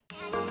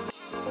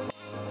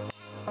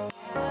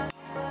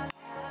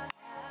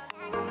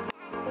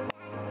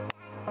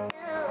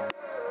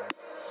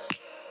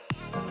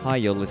Hi,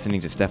 you're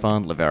listening to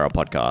Stefan Livera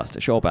podcast, a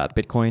show about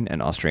Bitcoin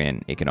and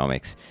Austrian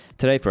economics.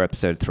 Today for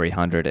episode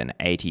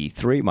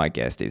 383, my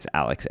guest is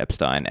Alex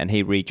Epstein, and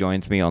he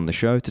rejoins me on the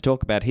show to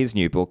talk about his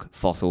new book,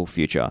 Fossil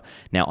Future.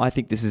 Now, I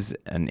think this is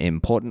an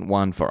important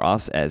one for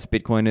us as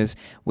Bitcoiners.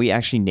 We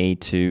actually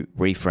need to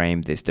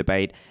reframe this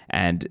debate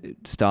and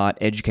start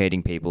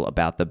educating people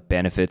about the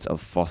benefits of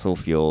fossil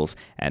fuels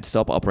and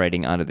stop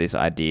operating under this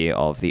idea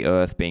of the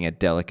earth being a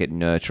delicate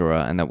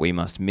nurturer and that we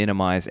must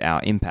minimize our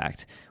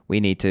impact. We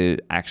need to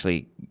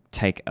actually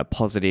take a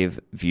positive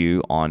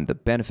view on the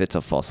benefits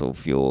of fossil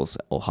fuels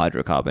or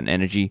hydrocarbon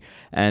energy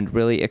and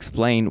really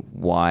explain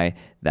why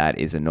that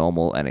is a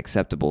normal and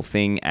acceptable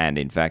thing, and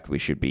in fact we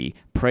should be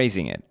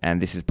praising it.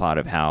 And this is part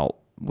of how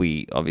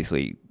we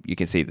obviously, you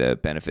can see the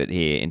benefit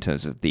here in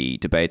terms of the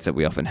debates that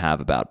we often have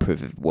about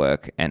proof of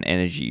work and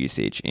energy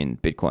usage in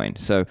Bitcoin.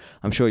 So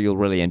I'm sure you'll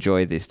really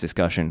enjoy this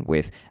discussion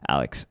with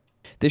Alex.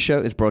 This show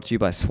is brought to you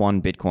by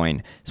Swan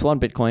Bitcoin. Swan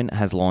Bitcoin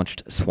has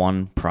launched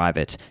Swan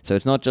Private. So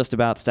it's not just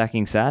about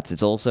stacking sats,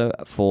 it's also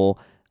for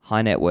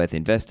high net worth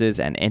investors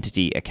and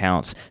entity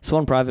accounts.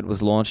 Swan Private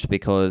was launched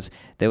because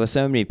there were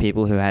so many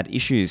people who had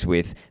issues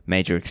with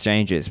major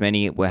exchanges.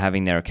 Many were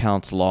having their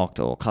accounts locked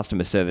or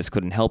customer service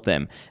couldn't help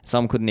them.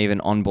 Some couldn't even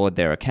onboard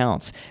their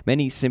accounts.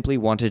 Many simply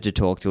wanted to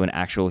talk to an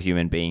actual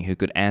human being who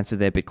could answer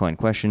their Bitcoin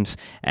questions,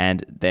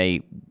 and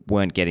they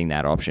weren't getting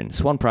that option.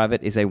 Swan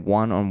Private is a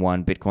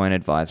one-on-one Bitcoin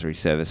advisory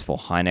service for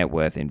high net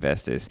worth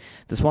investors.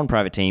 The Swan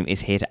Private team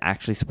is here to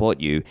actually support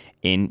you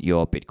in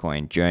your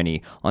Bitcoin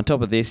journey. On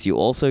top of this, you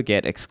also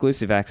get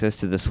exclusive access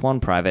to the Swan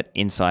Private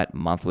Insight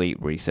monthly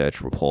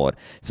research report.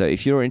 So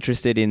if you're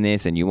interested in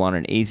this and you want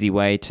an easy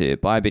way to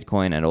buy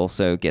Bitcoin and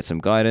also get some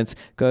guidance,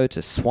 go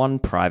to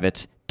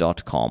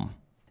swanprivate.com.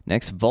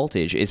 Next,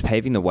 Voltage is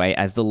paving the way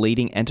as the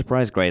leading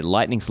enterprise-grade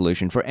Lightning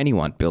solution for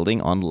anyone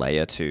building on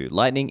Layer 2.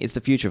 Lightning is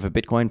the future for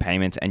Bitcoin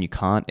payments, and you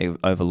can't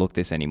overlook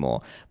this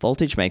anymore.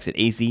 Voltage makes it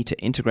easy to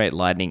integrate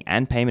Lightning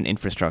and payment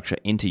infrastructure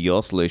into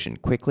your solution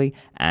quickly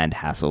and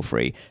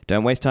hassle-free.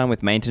 Don't waste time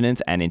with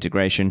maintenance and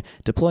integration.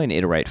 Deploy and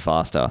iterate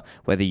faster.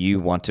 Whether you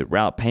want to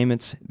route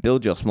payments,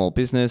 build your small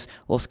business,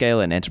 or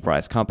scale an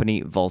enterprise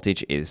company,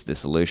 Voltage is the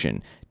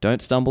solution.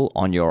 Don't stumble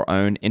on your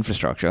own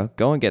infrastructure.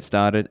 Go and get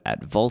started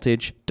at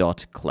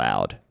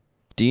voltage.cloud.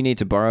 Do you need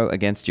to borrow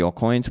against your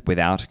coins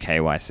without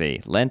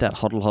KYC? Lend at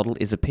HODL HODL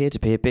is a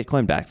peer-to-peer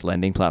Bitcoin-backed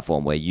lending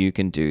platform where you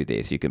can do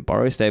this. You can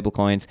borrow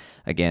stablecoins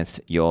against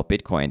your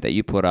Bitcoin that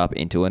you put up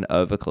into an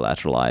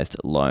over-collateralized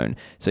loan.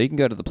 So you can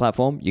go to the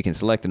platform, you can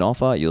select an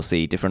offer, you'll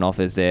see different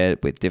offers there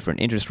with different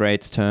interest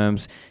rates,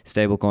 terms,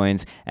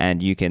 stablecoins,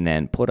 and you can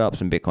then put up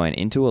some Bitcoin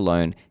into a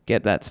loan,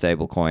 get that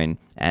stablecoin,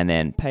 and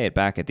then pay it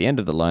back at the end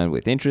of the loan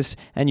with interest,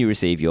 and you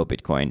receive your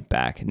Bitcoin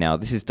back. Now,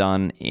 this is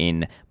done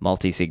in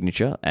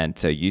multi-signature, and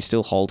so you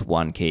still hold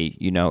one key.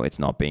 You know it's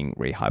not being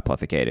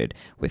rehypothecated.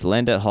 With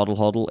Lend at HODL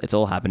HODL, it's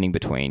all happening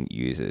between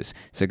users.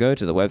 So go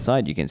to the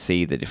website. You can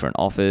see the different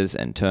offers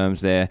and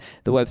terms there.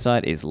 The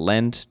website is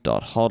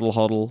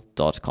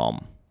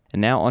lend.hodlhodl.com.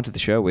 And now onto the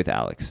show with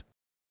Alex.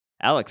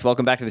 Alex,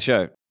 welcome back to the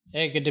show.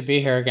 Hey, good to be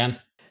here again.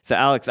 So,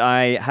 Alex,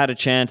 I had a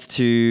chance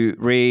to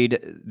read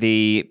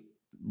the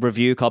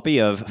review copy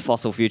of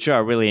Fossil Future. I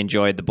really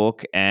enjoyed the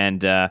book,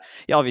 and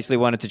obviously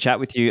wanted to chat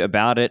with you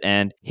about it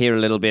and hear a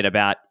little bit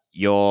about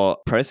your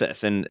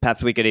process. And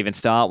perhaps we could even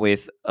start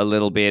with a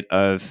little bit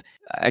of,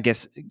 I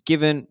guess,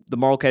 given the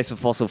moral case for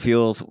fossil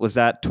fuels, was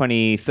that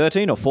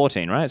 2013 or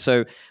 14, right?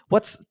 So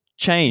what's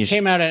changed?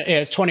 Came out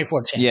in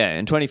 2014. Yeah,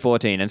 in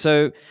 2014. And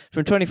so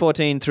from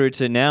 2014 through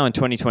to now in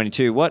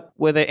 2022, what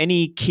were there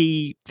any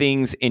key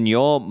things in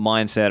your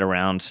mindset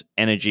around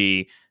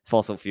energy,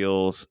 fossil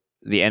fuels,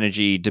 the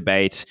energy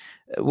debate?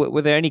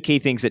 Were there any key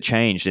things that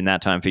changed in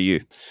that time for you?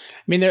 I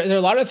mean, there are a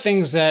lot of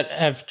things that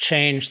have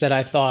changed that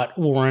I thought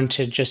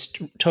warranted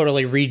just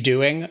totally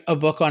redoing a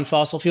book on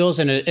fossil fuels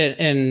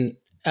in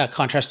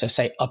contrast to,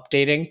 say,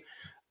 updating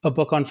a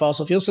book on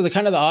fossil fuels. So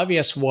the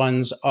obvious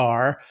ones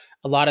are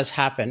a lot has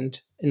happened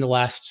in the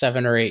last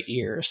 7 or 8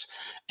 years.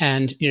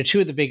 And,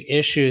 two of the big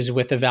issues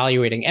with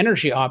evaluating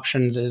energy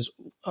options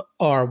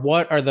are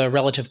what are the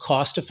relative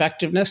cost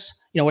effectiveness?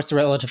 What's the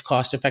relative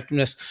cost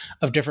effectiveness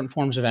of different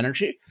forms of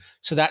energy?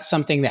 So that's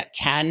something that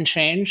can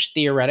change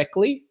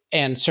theoretically.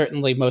 And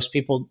certainly most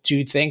people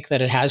do think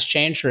that it has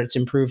changed or it's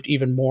improved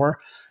even more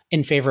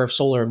in favor of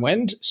solar and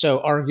wind. So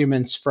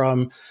arguments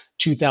from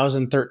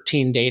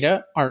 2013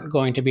 data aren't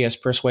going to be as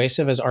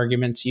persuasive as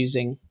arguments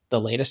using the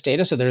latest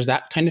data. So there's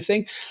that kind of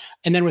thing.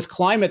 And then with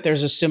climate,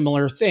 there's a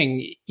similar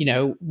thing.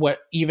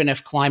 Even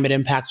if climate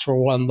impacts were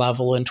one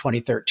level in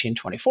 2013,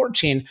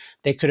 2014,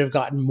 they could have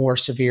gotten more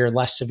severe,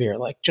 less severe.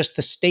 Like just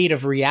the state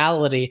of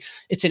reality,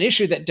 it's an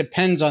issue that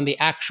depends on the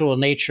actual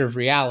nature of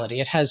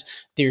reality.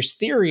 There's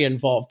theory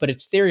involved, but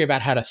it's theory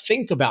about how to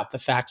think about the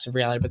facts of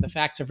reality. But the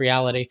facts of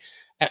reality,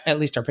 at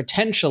least, are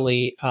can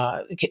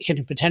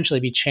potentially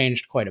be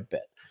changed quite a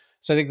bit.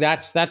 So I think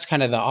that's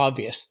kind of the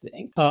obvious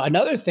thing.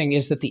 Another thing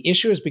is that the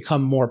issue has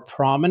become more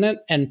prominent,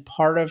 and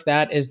part of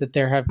that is that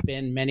there have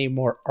been many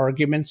more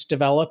arguments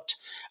developed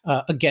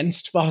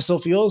against fossil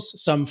fuels,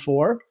 some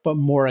for, but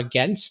more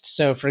against.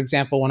 So, for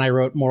example, when I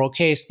wrote Moral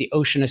Case, the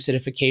ocean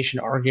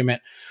acidification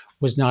argument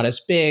was not as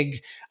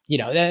big.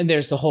 Then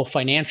there's the whole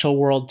financial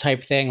world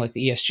type thing, like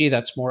the ESG.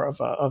 That's more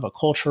of a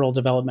cultural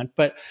development.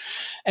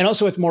 And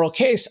also with Moral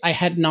Case,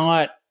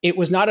 it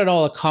was not at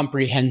all a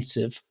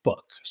comprehensive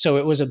book. So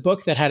it was a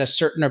book that had a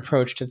certain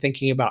approach to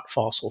thinking about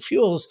fossil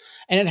fuels,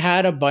 and it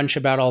had a bunch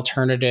about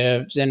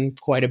alternatives and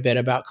quite a bit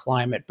about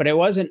climate, but it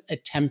wasn't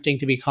attempting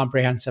to be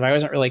comprehensive. I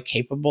wasn't really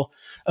capable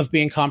of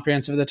being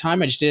comprehensive at the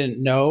time. I just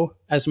didn't know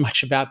as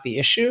much about the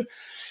issue.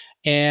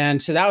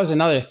 And so that was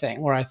another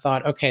thing where I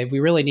thought, okay, we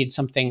really need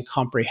something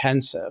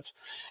comprehensive.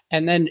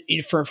 And then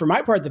for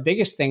my part, the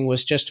biggest thing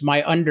was just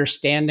my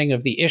understanding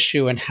of the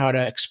issue and how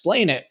to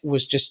explain it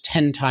was just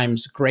 10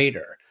 times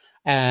greater.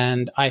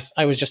 And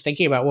I was just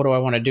thinking about, what do I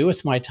want to do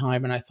with my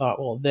time? And I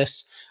thought, well,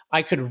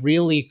 I could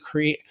really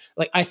create,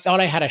 I thought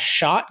I had a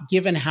shot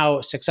given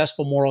how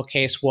successful Moral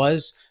Case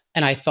was.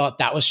 And I thought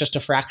that was just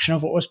a fraction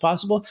of what was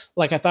possible.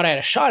 I thought I had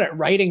a shot at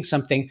writing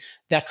something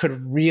that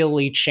could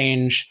really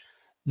change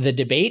the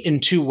debate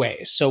in two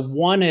ways. So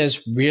one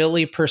is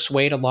really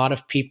persuade a lot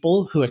of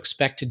people who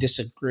expect to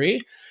disagree.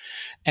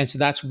 And so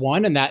that's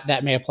one, and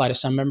that may apply to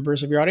some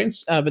members of your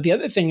audience. But the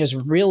other thing is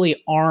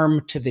really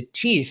arm to the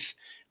teeth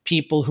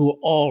people who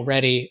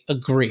already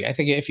agree. I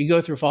think if you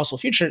go through Fossil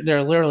Future, there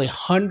are literally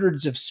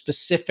hundreds of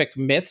specific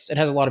myths. It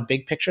has a lot of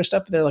big picture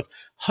stuff, but there are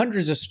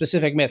hundreds of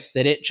specific myths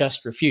that it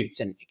just refutes.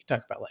 And you can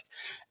talk about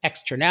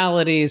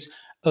externalities,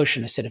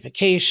 ocean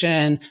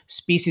acidification,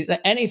 species,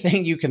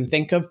 anything you can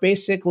think of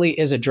basically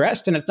is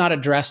addressed. And it's not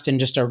addressed in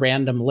just a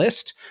random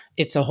list.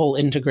 It's a whole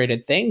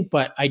integrated thing.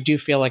 But I do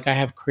feel like I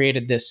have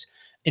created this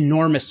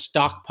enormous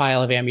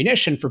stockpile of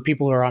ammunition for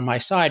people who are on my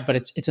side, but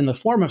it's in the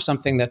form of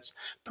something that's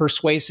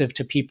persuasive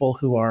to people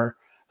who are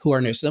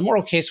new. So the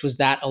Moral Case was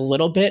that a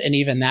little bit, and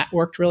even that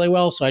worked really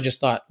well. So I just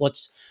thought,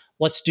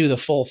 let's do the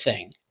full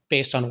thing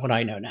based on what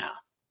I know now.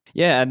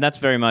 Yeah, and that's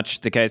very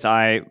much the case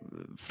I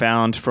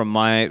found from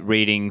my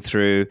reading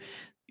through.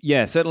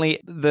 Yeah,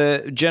 certainly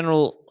the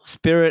general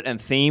spirit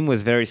and theme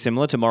was very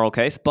similar to Moral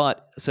Case,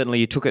 but certainly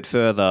you took it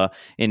further,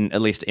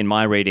 at least in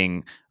my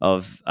reading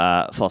of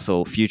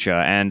Fossil Future.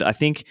 And I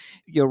think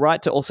you're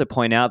right to also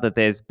point out that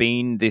there's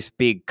been this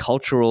big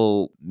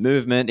cultural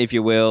movement, if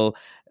you will,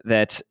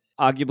 that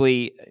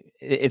arguably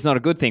it's not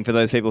a good thing for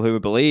those people who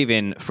believe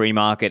in free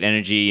market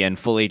energy and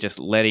fully just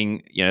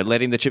letting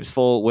the chips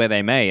fall where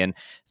they may. And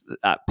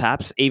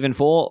perhaps even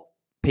for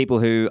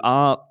people who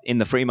are in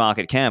the free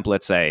market camp,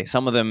 let's say,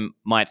 some of them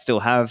might still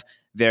have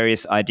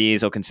various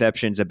ideas or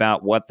conceptions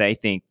about what they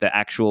think the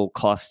actual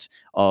cost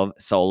of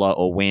solar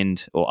or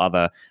wind or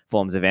other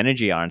forms of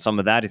energy are. And some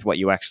of that is what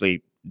you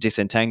actually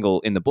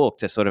disentangle in the book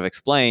to sort of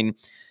explain,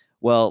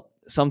 well,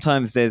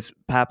 sometimes there's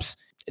perhaps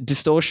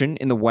distortion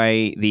in the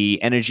way the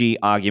energy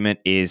argument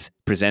is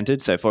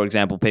presented. So, for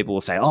example, people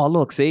will say, oh,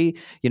 look, see,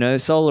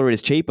 solar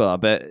is cheaper,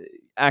 but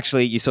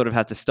actually you sort of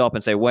have to stop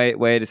and say,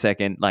 wait a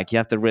second, you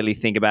have to really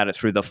think about it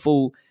through the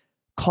full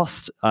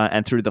cost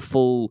and through the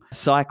full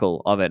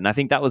cycle of it. And I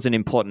think that was an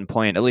important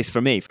point, at least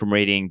for me, from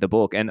reading the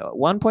book. And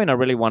one point I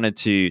really wanted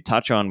to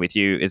touch on with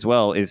you as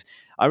well is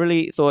I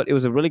really thought it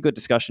was a really good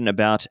discussion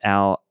about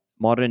our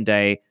modern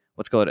day,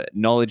 what's called a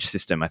knowledge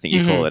system, I think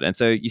you call it. And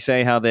so you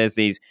say how there's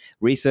these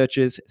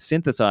researchers,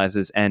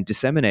 synthesizers, and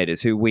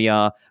disseminators who we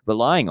are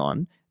relying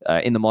on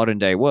in the modern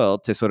day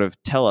world to sort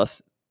of tell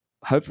us,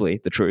 hopefully,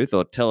 the truth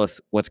or tell us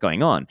what's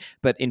going on.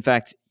 But in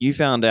fact, you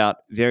found out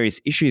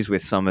various issues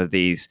with some of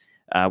these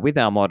with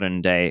our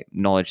modern day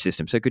knowledge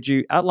system. So could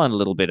you outline a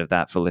little bit of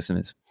that for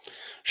listeners?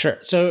 Sure.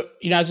 So,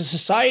 as a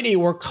society,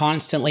 we're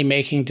constantly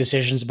making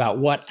decisions about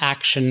what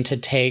action to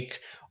take,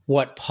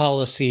 what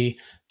policy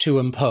to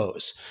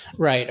impose,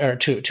 right? Or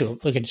to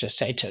we could just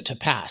say to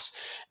pass.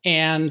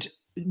 And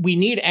we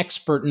need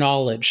expert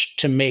knowledge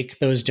to make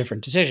those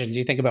different decisions.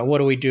 You think about, what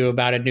do we do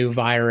about a new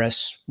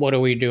virus? What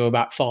do we do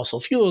about fossil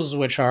fuels,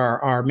 which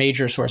are our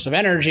major source of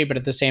energy, but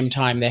at the same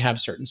time, they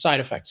have certain side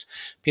effects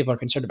people are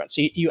concerned about.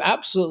 So you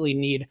absolutely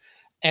need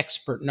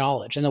expert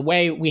knowledge. And the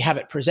way we have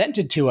it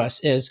presented to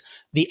us is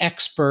the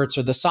experts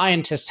or the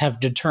scientists have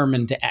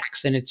determined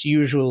X, and it's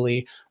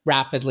usually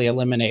rapidly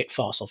eliminate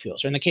fossil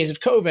fuels. Or in the case of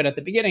COVID, at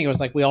the beginning, it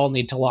was we all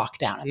need to lock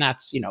down. And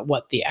that's,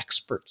 what the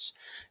experts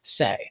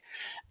say.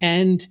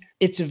 And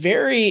it's a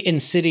very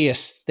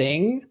insidious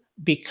thing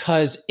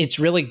because it's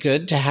really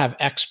good to have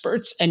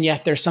experts, and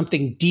yet there's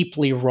something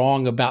deeply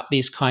wrong about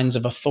these kinds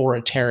of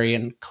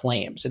authoritarian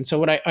claims. And so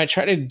what I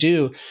try to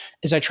do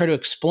is I try to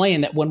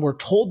explain that when we're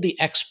told the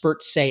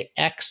experts say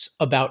X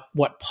about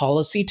what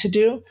policy to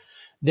do,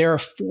 there are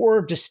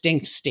 4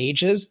 distinct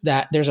stages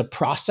that there's a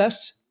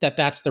process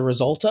that's the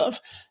result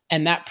of.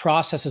 And that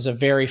process is a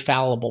very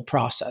fallible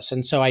process.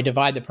 And so I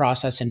divide the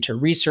process into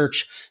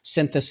research,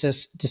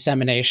 synthesis,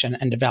 dissemination,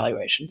 and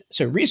evaluation.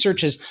 So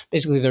research is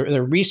basically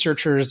the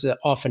researchers,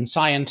 often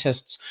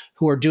scientists,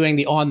 who are doing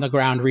the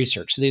on-the-ground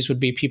research. So these would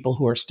be people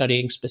who are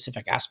studying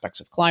specific aspects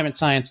of climate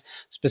science,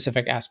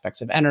 specific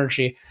aspects of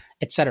energy,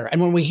 et cetera.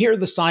 And when we hear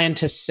the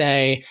scientists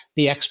say,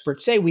 the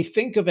experts say, we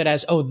think of it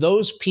as, oh,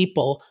 those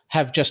people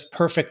have just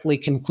perfectly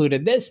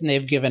concluded this and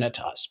they've given it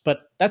to us.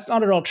 But that's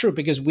not at all true,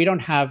 because we don't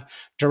have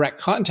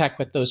direct contact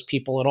with those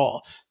people at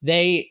all.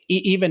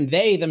 Even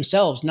they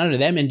themselves, none of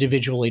them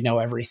individually know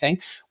everything.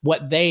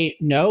 What they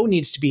know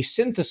needs to be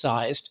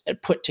synthesized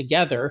and put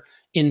together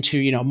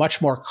into,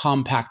 much more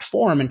compact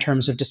form in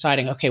terms of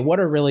deciding, okay, what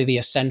are really the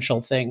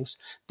essential things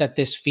that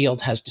this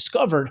field has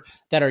discovered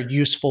that are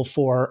useful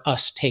for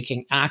us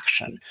taking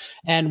action.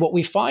 And what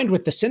we find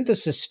with the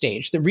synthesis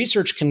stage, the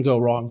research can go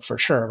wrong for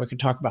sure. We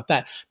could talk about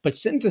that. But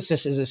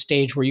synthesis is a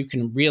stage where you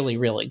can really,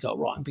 really go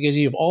wrong, because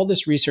you have all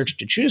this research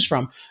to choose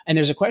from. And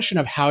there's a question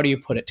of how do you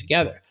put it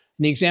together?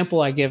 And the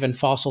example I give in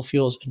Fossil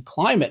Fuels and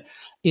Climate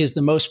is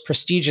the most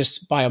prestigious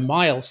by a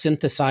mile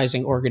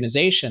synthesizing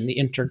organization, the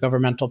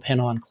Intergovernmental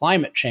Panel on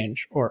Climate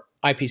Change, or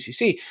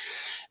IPCC.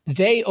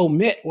 They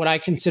omit what I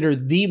consider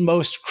the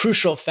most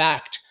crucial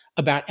fact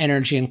about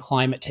energy and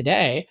climate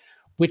today,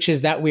 which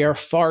is that we are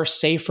far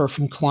safer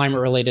from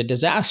climate-related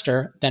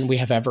disaster than we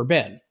have ever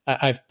been.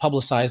 I've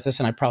publicized this,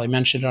 and I probably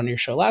mentioned it on your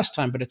show last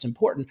time, but it's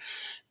important.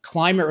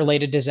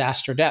 Climate-related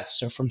disaster deaths,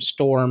 so from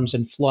storms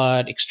and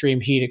flood, extreme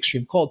heat,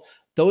 extreme cold,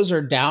 those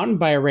are down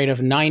by a rate of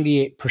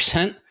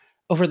 98%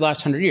 over the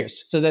last 100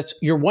 years. So that's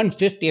your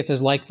 1/50th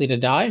is likely to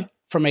die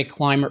from a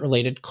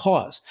climate-related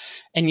cause.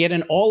 And yet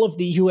in all of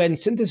the UN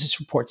synthesis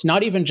reports,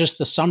 not even just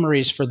the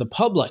summaries for the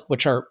public,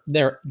 which are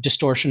their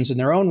distortions in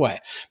their own way,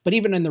 but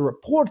even in the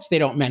reports, they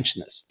don't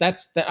mention this.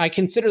 I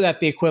consider that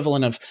the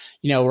equivalent of,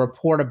 a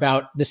report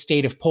about the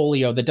state of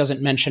polio that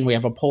doesn't mention we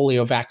have a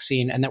polio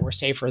vaccine and that we're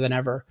safer than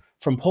ever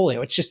from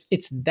polio.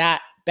 It's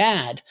that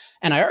bad.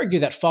 And I argue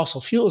that fossil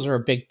fuels are a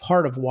big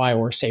part of why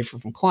we're safer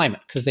from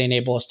climate, because they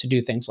enable us to do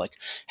things like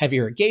heavy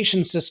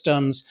irrigation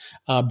systems,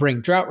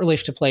 bring drought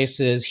relief to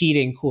places,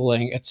 heating,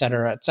 cooling, et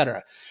cetera, et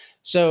cetera.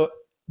 So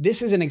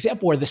this is an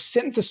example where the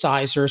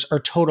synthesizers are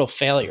total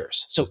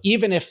failures. So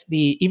even if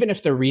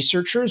the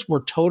researchers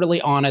were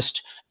totally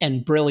honest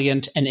and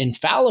brilliant and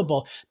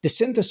infallible, the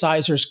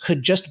synthesizers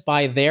could just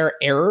by their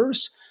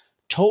errors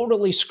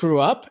totally screw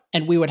up,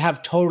 and we would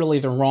have totally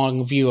the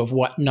wrong view of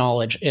what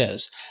knowledge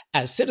is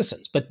as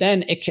citizens. But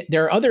then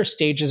there are other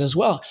stages as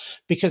well,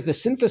 because the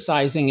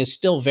synthesizing is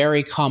still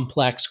very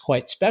complex,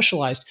 quite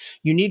specialized.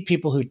 You need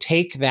people who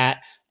take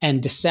that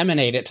and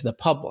disseminate it to the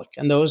public.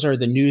 And those are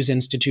the news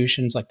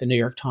institutions like the New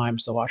York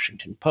Times, the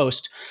Washington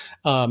Post,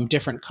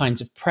 different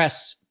kinds of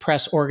press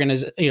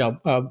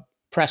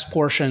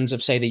portions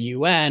of, say, the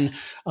UN,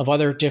 of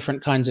other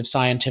different kinds of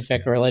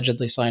scientific or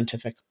allegedly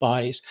scientific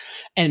bodies.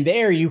 And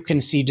there you can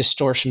see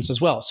distortions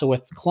as well. So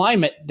with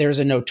climate, there's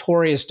a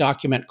notorious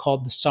document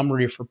called the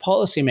Summary for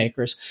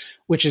Policymakers,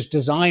 which is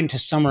designed to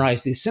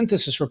summarize these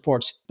synthesis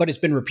reports, but it's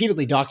been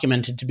repeatedly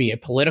documented to be a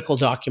political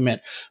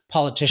document.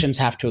 Politicians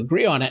have to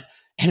agree on it.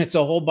 And it's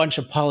a whole bunch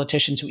of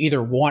politicians who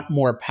either want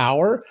more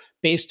power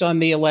based on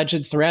the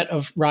alleged threat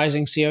of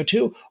rising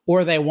CO2,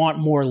 or they want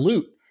more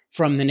loot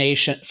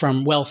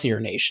from wealthier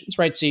nations,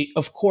 right? So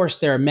of course,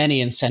 there are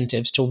many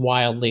incentives to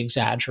wildly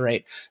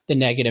exaggerate the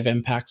negative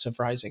impacts of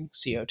rising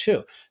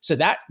CO2. So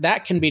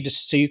that can be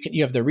just, so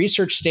you have the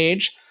research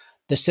stage,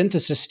 the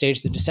synthesis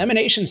stage, the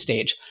dissemination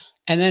stage.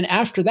 And then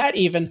after that,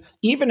 even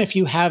if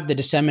you have the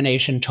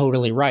dissemination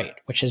totally right,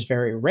 which is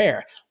very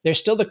rare, there's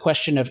still the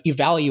question of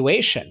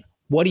evaluation.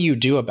 What do you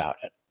do about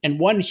it? And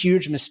one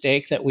huge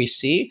mistake that we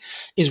see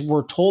is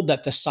we're told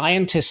that the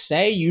scientists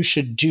say you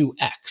should do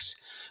X.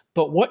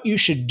 But what you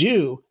should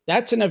do,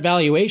 that's an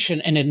evaluation.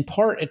 And in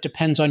part, it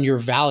depends on your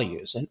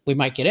values. And we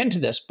might get into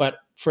this. But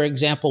for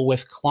example,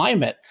 with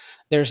climate,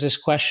 there's this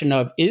question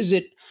of, is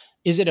it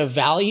a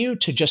value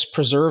to just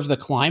preserve the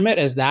climate?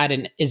 Is that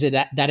an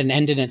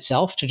end in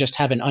itself, to just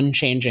have an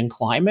unchanging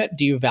climate?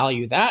 Do you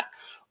value that?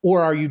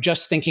 Or are you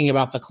just thinking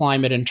about the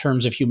climate in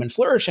terms of human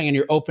flourishing, and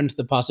you're open to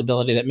the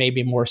possibility that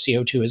maybe more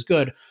CO2 is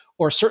good,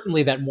 or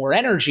certainly that more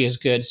energy is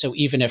good? So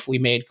even if we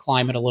made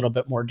climate a little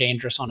bit more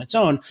dangerous on its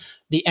own,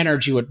 the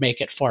energy would make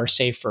it far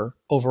safer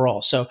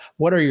overall. So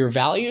what are your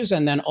values?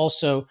 And then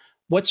also,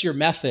 what's your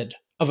method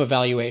of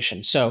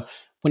evaluation? So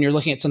when you're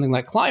looking at something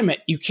like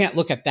climate, you can't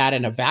look at that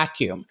in a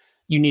vacuum.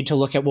 You need to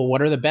look at, well,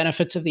 what are the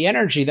benefits of the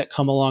energy that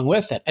come along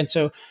with it? And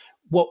so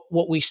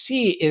what we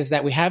see is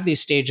that we have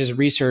these stages: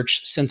 research,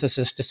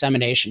 synthesis,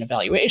 dissemination,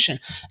 evaluation.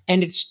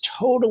 And it's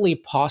totally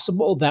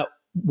possible that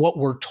what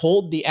we're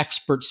told the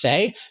experts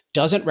say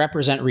doesn't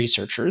represent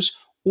researchers,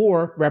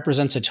 or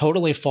represents a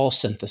totally false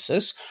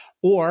synthesis,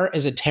 or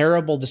is a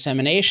terrible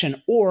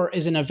dissemination, or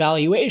is an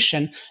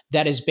evaluation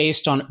that is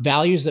based on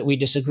values that we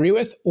disagree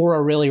with, or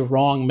a really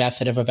wrong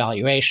method of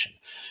evaluation.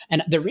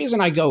 And the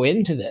reason I go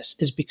into this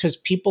is because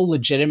people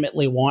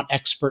legitimately want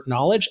expert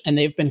knowledge, and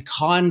they've been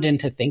conned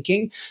into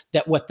thinking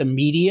that what the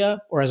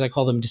media, or as I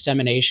call them,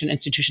 dissemination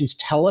institutions,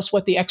 tell us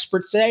what the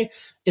experts say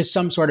is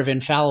some sort of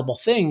infallible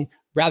thing,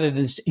 rather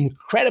than this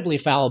incredibly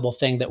fallible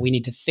thing that we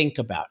need to think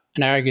about.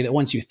 And I argue that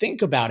once you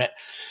think about it,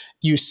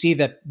 you see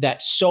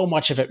that so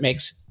much of it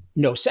makes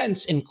no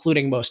sense,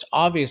 including most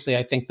obviously,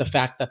 I think, the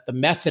fact that the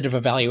method of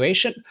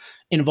evaluation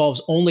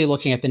involves only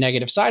looking at the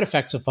negative side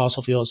effects of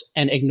fossil fuels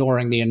and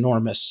ignoring the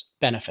enormous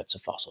benefits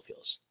of fossil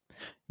fuels.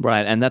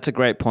 Right. And that's a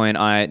great point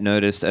I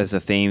noticed as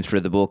a theme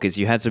through the book is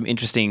you had some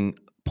interesting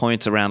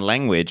points around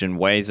language and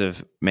ways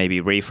of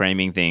maybe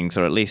reframing things,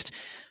 or at least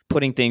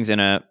putting things in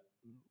a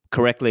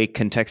correctly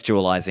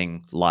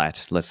contextualizing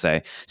light, let's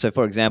say. So,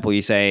 for example,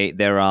 you say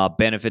there are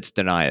benefits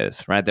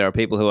deniers, right? There are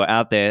people who are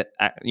out there,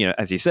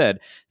 as you said,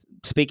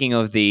 speaking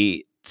of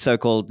the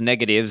so-called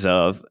negatives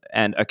of,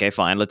 and okay,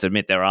 fine, let's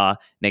admit there are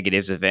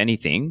negatives of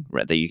anything,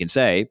 right, that you can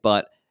say,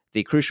 but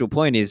the crucial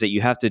point is that you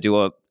have to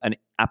do an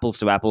apples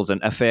to apples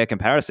and a fair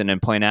comparison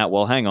and point out,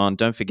 well, hang on,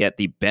 don't forget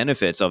the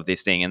benefits of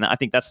this thing. And I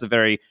think that's the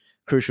very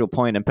crucial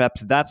point. And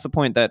perhaps that's the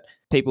point that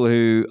people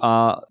who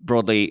are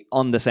broadly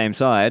on the same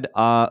side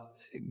are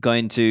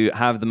going to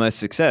have the most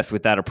success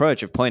with that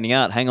approach of pointing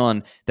out, hang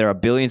on, there are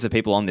billions of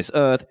people on this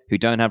earth who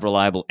don't have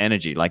reliable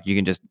energy. Like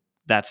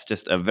that's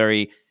just a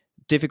very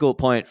difficult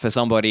point for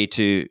somebody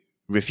to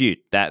refute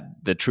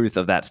the truth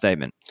of that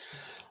statement.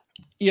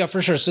 Yeah,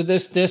 for sure. So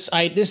this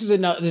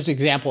is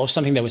example of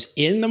something that was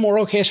in the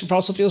moral case for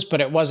fossil fuels,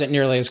 but it wasn't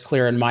nearly as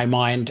clear in my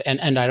mind,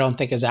 and I don't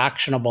think as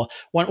actionable.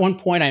 One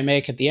point I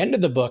make at the end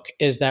of the book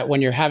is that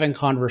when you're having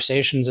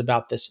conversations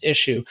about this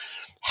issue,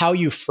 how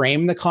you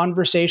frame the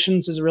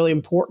conversations is really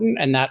important,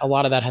 and that a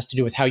lot of that has to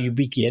do with how you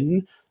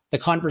begin the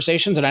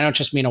conversations. And I don't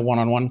just mean a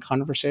one-on-one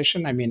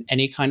conversation. I mean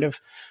any kind of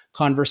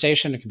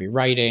conversation. It can be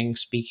writing,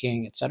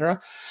 speaking, etc.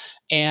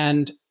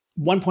 And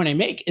one point I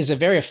make is a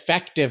very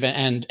effective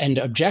and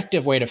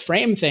objective way to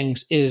frame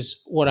things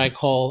is what I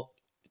call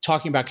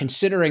talking about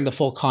considering the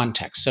full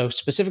context. So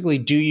specifically,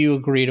 do you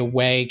agree to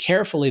weigh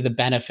carefully the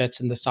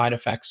benefits and the side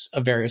effects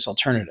of various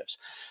alternatives?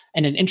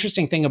 And an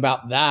interesting thing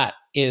about that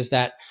is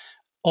that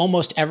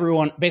almost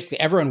everyone, basically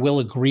everyone will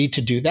agree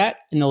to do that,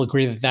 and they'll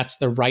agree that that's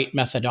the right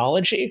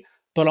methodology,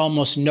 but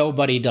almost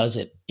nobody does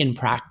it in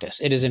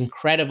practice. It is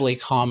incredibly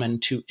common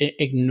to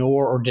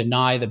ignore or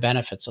deny the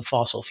benefits of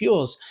fossil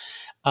fuels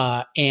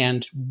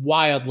and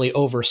wildly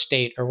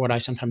overstate, or what I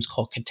sometimes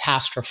call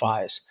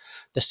catastrophize,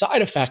 the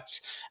side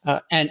effects.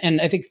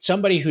 And I think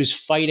somebody who's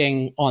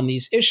fighting on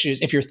these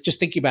issues, if you're just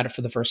thinking about it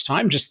for the first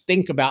time, just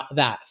think about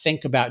that.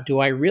 Think about, do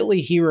I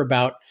really hear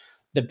about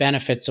the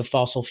benefits of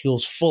fossil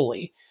fuels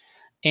fully?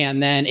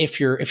 And then if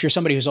you're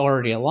somebody who's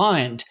already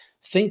aligned,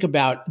 think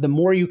about the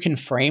more you can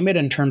frame it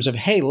in terms of,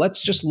 hey,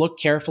 let's just look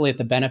carefully at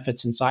the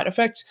benefits and side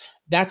effects.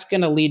 That's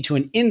going to lead to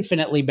an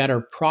infinitely better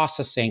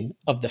processing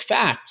of the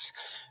facts.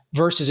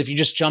 Versus if you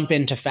just jump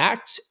into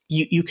facts,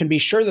 you can be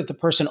sure that the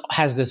person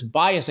has this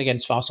bias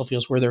against fossil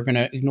fuels where they're going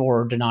to ignore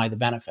or deny the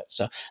benefits.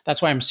 So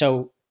that's why I'm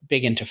so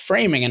big into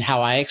framing and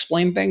how I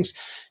explain things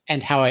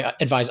and how I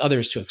advise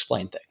others to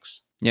explain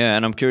things. Yeah,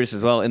 and I'm curious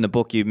as well, in the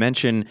book you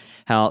mention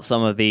how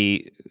some of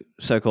the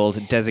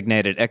so-called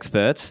designated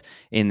experts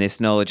in this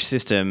knowledge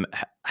system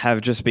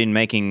have just been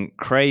making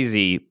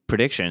crazy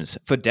predictions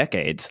for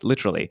decades,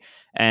 literally.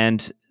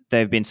 And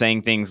they've been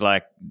saying things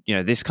like,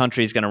 this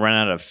country is going to run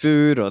out of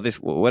food or this,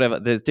 whatever.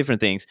 There's different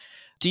things.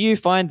 Do you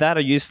find that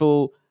a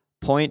useful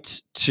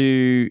point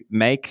to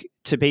make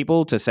to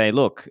people to say,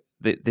 look,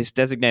 this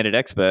designated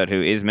expert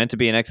who is meant to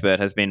be an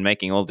expert has been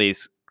making all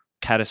these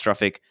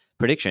catastrophic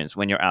predictions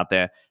when you're out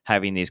there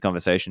having these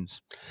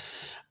conversations?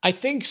 I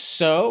think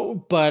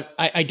so, but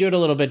I do it a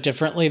little bit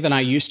differently than I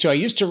used to. I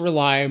used to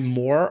rely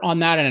more on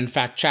that. And in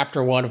fact,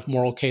 chapter 1 of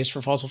Moral Case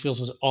for Fossil Fuels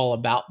is all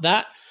about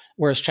that.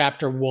 Whereas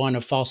chapter 1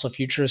 of Fossil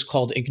Future is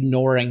called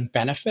Ignoring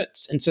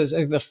Benefits. And so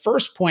the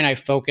first point I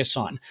focus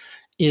on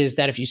is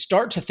that if you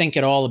start to think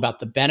at all about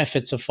the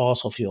benefits of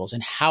fossil fuels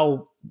and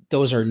how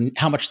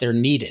much they're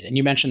needed, and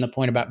you mentioned the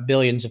point about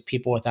billions of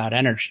people without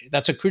energy,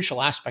 that's a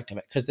crucial aspect of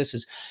it, because this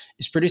is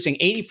producing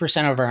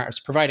 80% it's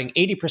providing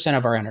 80%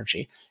 of our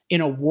energy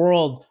in a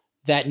world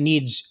that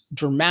needs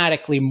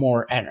dramatically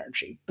more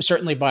energy,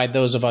 certainly by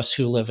those of us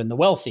who live in the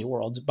wealthy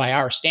world, by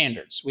our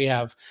standards. We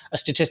have a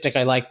statistic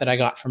I like that I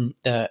got from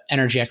the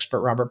energy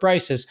expert Robert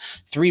Bryce is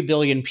 3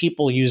 billion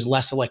people use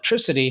less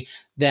electricity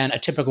than a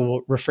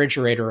typical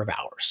refrigerator of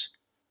ours.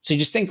 So you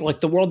just think like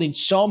the world needs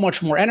so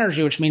much more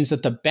energy, which means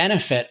that the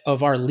benefit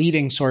of our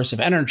leading source of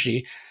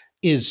energy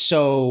is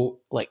so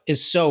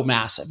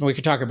massive. And we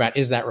could talk about,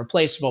 is that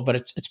replaceable? But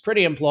it's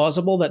pretty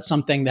implausible that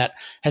something that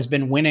has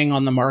been winning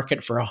on the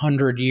market for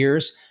 100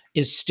 years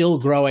is still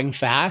growing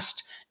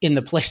fast in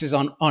the places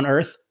on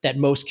Earth that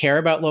most care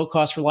about low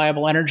cost,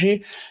 reliable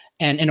energy.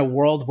 and in a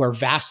world where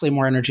vastly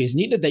more energy is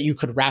needed, that you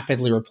could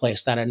rapidly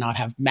replace that and not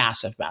have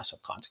massive,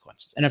 massive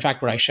consequences. And in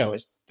fact, what I show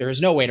is there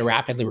is no way to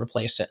rapidly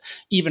replace it,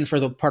 even for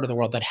the part of the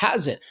world that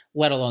has it,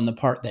 let alone the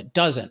part that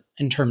doesn't,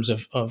 in terms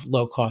of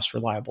low cost,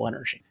 reliable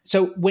energy.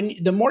 So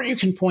the more you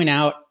can point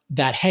out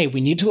that, hey,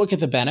 we need to look at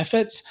the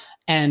benefits,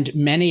 and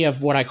many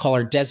of what I call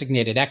are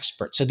designated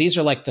experts. So these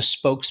are like the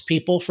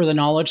spokespeople for the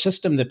knowledge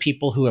system, the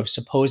people who have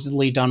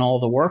supposedly done all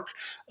the work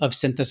of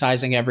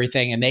synthesizing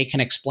everything, and they can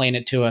explain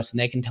it to us and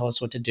they can tell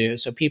us what to do.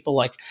 So people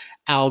like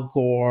Al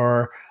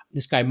Gore,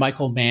 this guy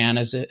Michael Mann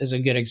is a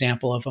good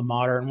example of a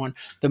modern one.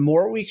 The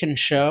more we can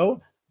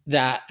show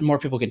that, more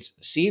people can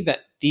see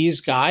that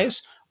these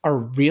guys are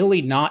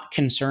really not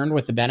concerned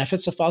with the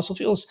benefits of fossil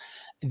fuels,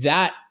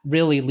 that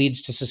really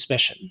leads to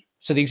suspicion.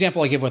 So the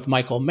example I give with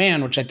Michael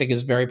Mann, which I think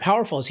is very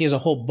powerful, is he has a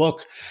whole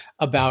book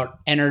about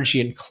energy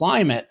and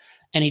climate,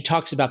 and he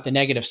talks about the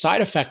negative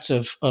side effects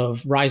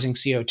of rising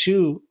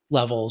CO2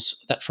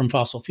 levels that from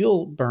fossil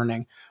fuel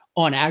burning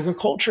on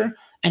agriculture.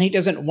 And he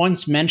doesn't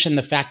once mention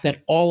the fact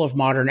that all of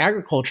modern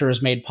agriculture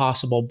is made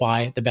possible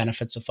by the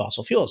benefits of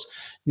fossil fuels,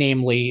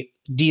 namely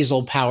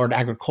diesel-powered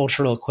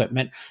agricultural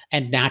equipment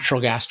and natural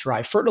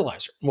gas-derived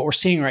fertilizer. What we're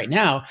seeing right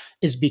now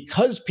is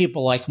because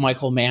people like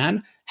Michael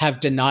Mann have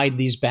denied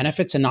these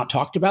benefits and not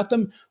talked about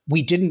them,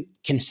 we didn't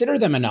consider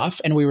them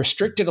enough, and we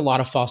restricted a lot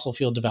of fossil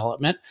fuel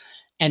development.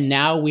 And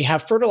now we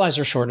have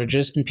fertilizer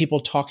shortages and people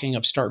talking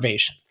of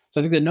starvation. So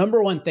I think the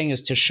number one thing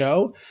is to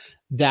show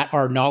that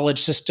our knowledge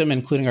system,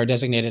 including our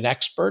designated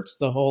experts,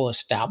 the whole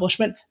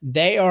establishment,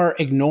 they are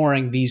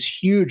ignoring these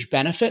huge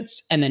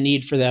benefits and the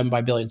need for them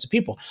by billions of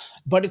people.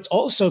 But it's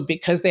also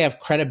because they have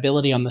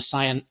credibility on the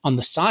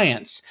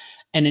science,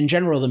 and in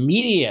general, the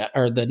media,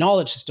 or the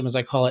knowledge system, as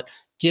I call it,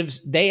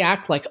 they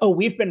act like, oh,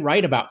 we've been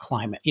right about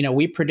climate.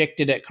 We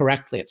predicted it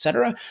correctly, et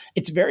cetera.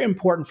 It's very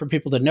important for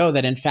people to know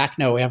that, in fact,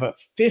 no, we have a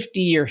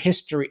 50-year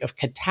history of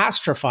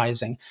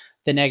catastrophizing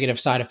the negative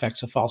side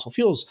effects of fossil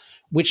fuels,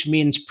 which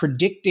means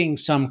predicting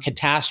some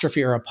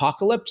catastrophe or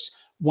apocalypse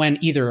when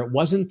either it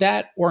wasn't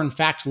that, or in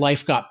fact,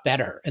 life got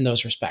better in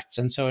those respects.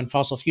 And so in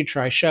Fossil Future,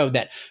 I showed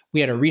that we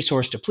had a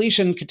resource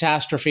depletion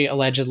catastrophe,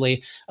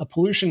 allegedly, a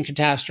pollution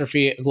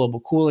catastrophe, a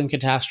global cooling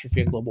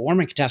catastrophe, a global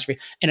warming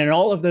catastrophe. And in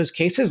all of those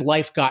cases,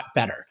 life got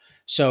better.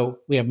 So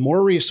we have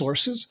more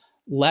resources,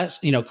 less,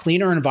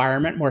 cleaner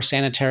environment, more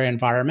sanitary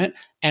environment,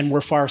 and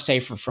we're far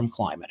safer from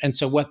climate. And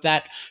so what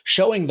that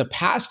showing the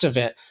past of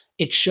it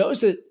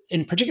shows that,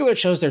 in particular, it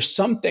shows there's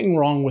something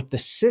wrong with the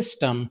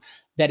system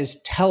that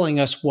is telling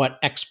us what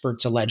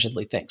experts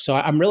allegedly think. So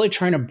I'm really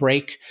trying to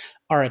break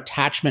our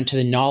attachment to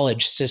the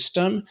knowledge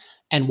system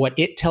and what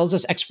it tells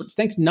us experts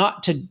think,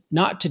 not to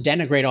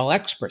denigrate all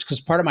experts, because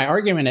part of my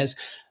argument is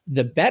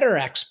the better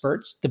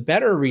experts, the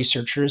better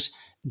researchers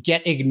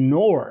get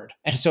ignored.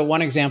 And so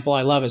one example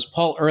I love is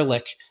Paul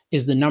Ehrlich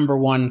is the number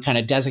one kind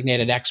of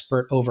designated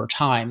expert over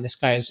time. This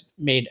guy has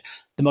made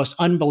the most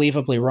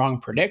unbelievably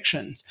wrong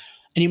predictions.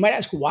 And you might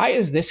ask, why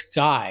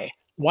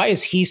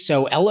is he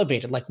so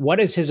elevated? Like,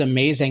 what is his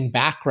amazing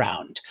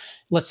background?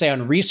 Let's say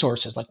on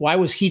resources, like why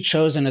was he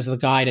chosen as the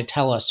guy to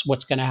tell us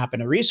what's going to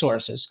happen to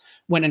resources?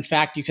 When in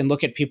fact, you can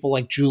look at people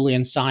like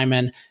Julian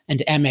Simon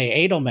and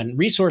M.A. Edelman,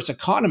 resource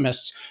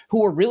economists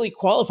who were really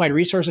qualified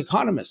resource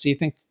economists. So you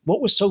think,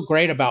 what was so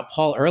great about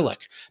Paul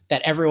Ehrlich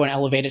that everyone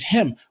elevated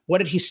him? What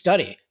did he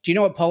study? Do you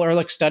know what Paul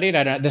Ehrlich studied?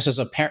 This is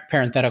a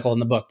parenthetical in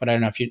the book, but I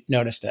don't know if you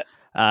noticed it.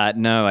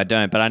 No, I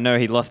don't. But I know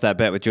he lost that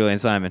bet with Julian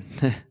Simon.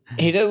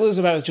 He did lose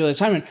a bet with Julian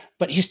Simon,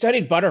 but he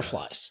studied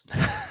butterflies.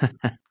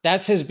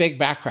 That's his big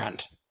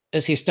background,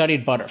 is he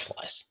studied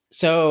butterflies.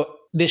 So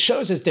this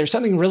shows us there's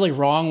something really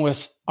wrong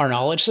with our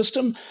knowledge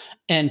system.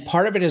 And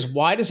part of it is,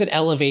 why does it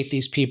elevate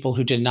these people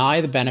who deny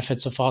the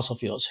benefits of fossil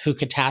fuels, who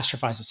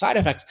catastrophize the side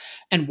effects?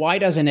 And why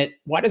doesn't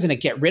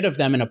it get rid of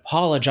them and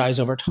apologize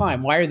over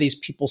time? Why are these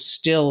people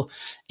still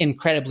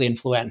incredibly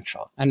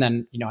influential? And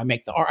then,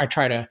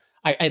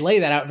 I lay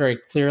that out very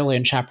clearly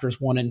in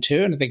chapters 1 and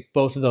 2. And I think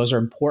both of those are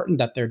important,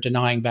 that they're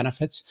denying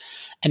benefits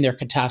and they're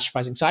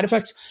catastrophizing side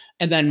effects.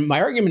 And then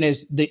my argument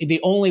is the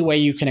only way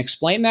you can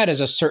explain that is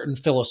a certain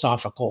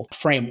philosophical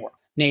framework,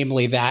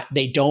 namely that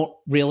they don't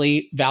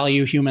really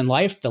value human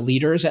life. The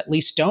leaders at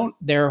least don't.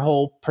 Their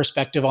whole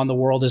perspective on the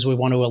world is we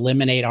want to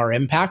eliminate our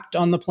impact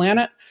on the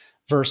planet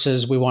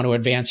versus we want to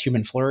advance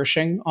human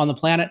flourishing on the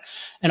planet.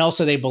 And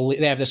also they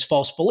have this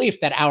false belief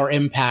that our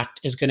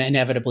impact is going to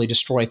inevitably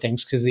destroy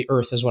things, because the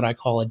earth is what I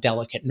call a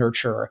delicate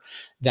nurturer,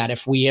 that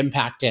if we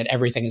impact it,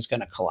 everything is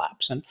going to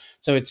collapse. And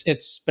so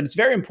it's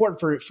very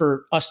important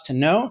for us to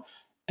know,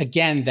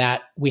 again,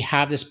 that we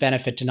have this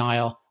benefit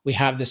denial, we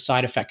have this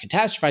side effect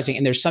catastrophizing,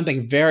 and there's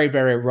something very,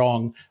 very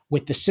wrong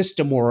with the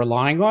system we're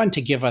relying on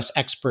to give us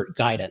expert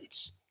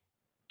guidance.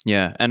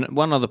 Yeah. And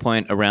one other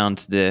point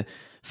around the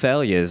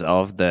failures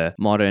of the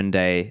modern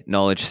day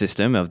knowledge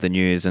system of the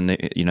news and the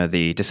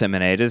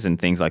disseminators and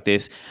things like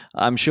this.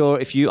 I'm sure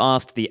if you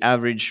asked the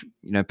average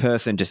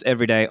person just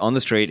every day on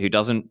the street who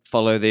doesn't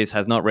follow this,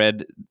 has not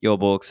read your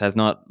books, has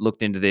not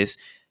looked into this,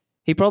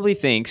 he probably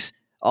thinks,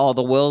 oh,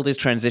 the world is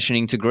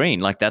transitioning to green.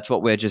 Like that's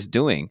what we're just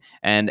doing.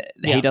 And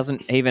Yeah. he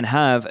doesn't even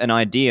have an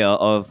idea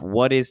of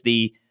what is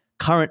the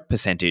current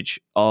percentage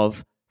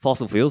of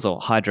fossil fuels or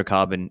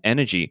hydrocarbon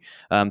energy.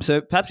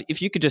 So perhaps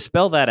if you could just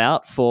spell that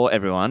out for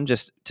everyone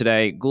just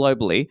today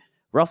globally,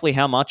 roughly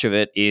how much of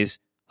it is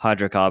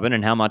hydrocarbon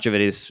and how much of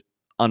it is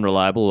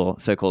unreliable or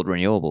so-called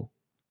renewable?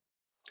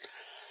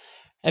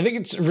 I think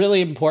it's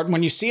really important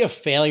when you see a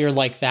failure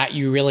like that,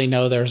 you really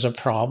know there's a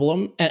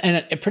problem.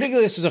 And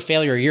particularly, this was a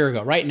failure a year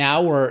ago. Right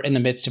now, we're in the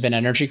midst of an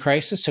energy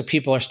crisis. So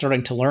people are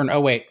starting to learn, oh,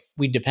 wait,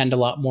 we depend a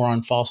lot more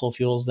on fossil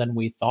fuels than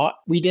we thought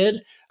we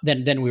did,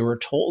 than we were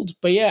told.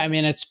 But yeah, I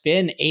mean, it's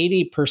been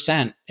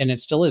 80%, and it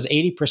still is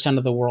 80%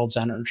 of the world's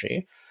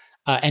energy.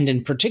 And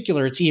in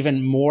particular, it's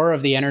even more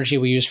of the energy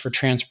we use for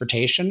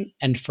transportation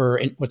and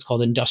for what's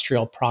called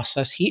industrial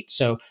process heat.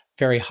 So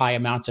very high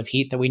amounts of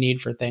heat that we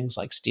need for things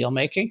like steel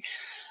making.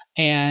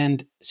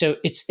 And so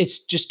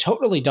it's just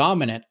totally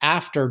dominant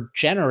after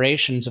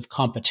generations of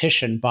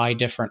competition by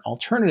different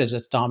alternatives.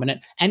 It's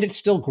dominant, and it's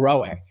still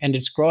growing. And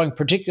it's growing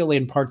particularly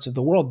in parts of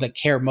the world that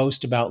care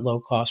most about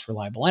low cost,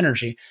 reliable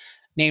energy,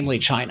 namely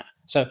China.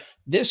 So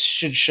this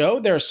should show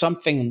there's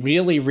something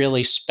really,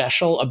 really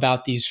special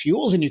about these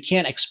fuels, and you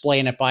can't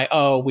explain it by,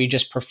 oh, we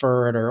just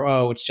prefer it, or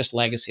oh, it's just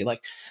legacy.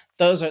 Like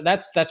that's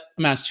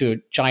amounts to a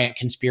giant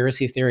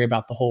conspiracy theory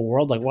about the whole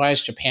world. Like, why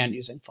is Japan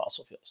using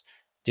fossil fuels?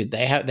 Dude, they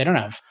don't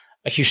have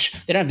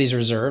they don't have these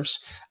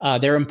reserves.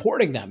 They're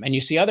importing them, and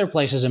you see other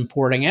places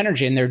importing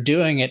energy, and they're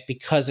doing it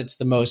because it's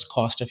the most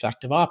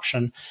cost-effective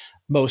option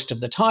most of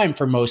the time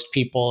for most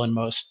people and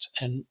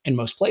in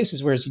most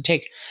places. Whereas you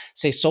take,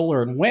 say,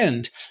 solar and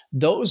wind,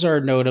 those are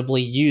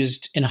notably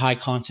used in high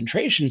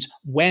concentrations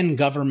when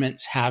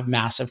governments have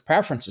massive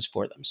preferences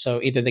for them.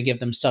 So either they give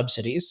them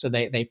subsidies, so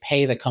they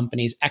pay the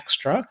companies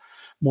extra,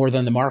 more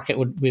than the market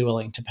would be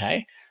willing to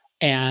pay,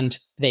 and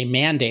they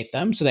mandate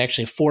them. So they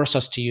actually force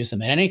us to use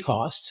them at any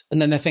cost.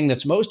 And then the thing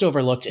that's most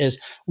overlooked is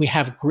we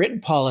have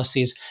grid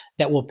policies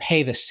that will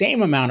pay the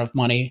same amount of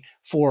money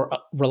for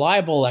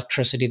reliable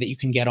electricity that you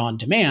can get on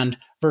demand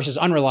versus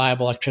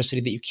unreliable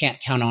electricity that you can't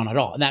count on at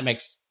all. And that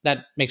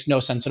makes no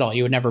sense at all.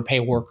 You would never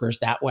pay workers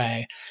that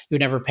way. You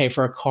would never pay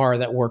for a car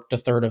that worked a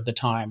third of the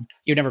time.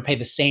 You would never pay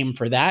the same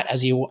for that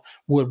as you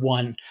would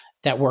one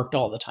that worked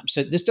all the time.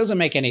 So this doesn't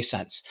make any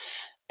sense.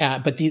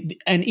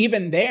 And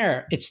even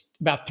there, it's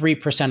about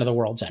 3% of the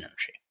world's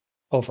energy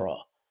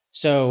overall.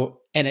 So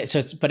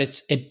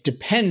it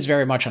depends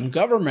very much on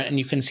government, and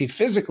you can see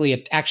physically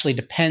it actually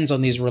depends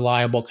on these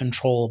reliable,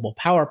 controllable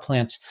power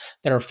plants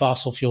that are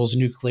fossil fuels,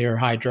 nuclear,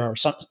 hydro, or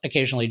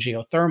occasionally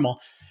geothermal,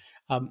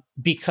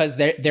 because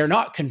they're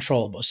not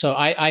controllable. So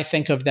I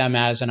think of them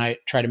as, and I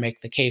try to make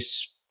the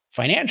case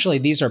financially,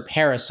 these are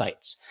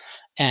parasites,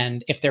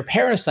 and if they're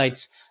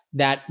parasites,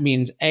 that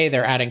means A,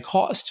 they're adding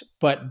cost,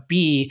 but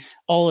B,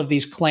 all of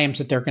these claims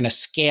that they're going to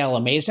scale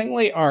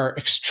amazingly are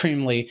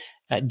extremely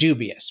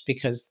dubious,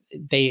 because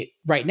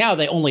right now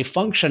they only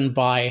function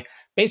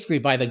basically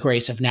by the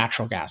grace of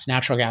natural gas.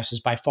 Natural gas is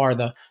by far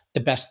the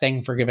best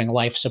thing for giving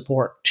life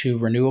support to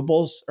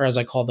renewables, or as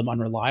I call them,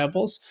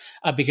 unreliables,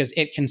 because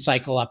it can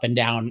cycle up and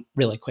down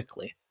really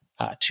quickly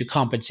to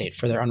compensate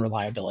for their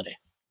unreliability.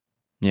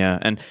 Yeah,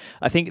 and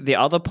I think the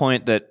other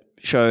point that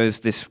shows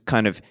this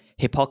kind of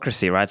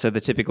hypocrisy, right? So the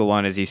typical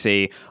one is you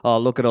see, oh,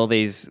 look at all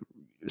these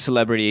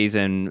celebrities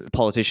and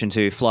politicians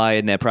who fly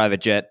in their private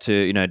jet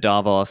to,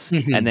 Davos,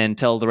 and then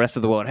tell the rest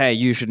of the world, hey,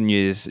 you shouldn't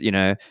use,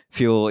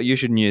 fuel, you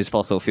shouldn't use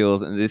fossil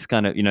fuels, and this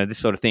kind of, this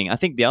sort of thing. I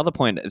think the other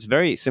point that's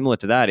very similar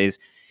to that is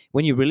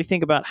when you really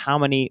think about how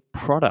many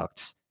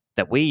products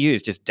that we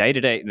use just day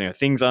to day,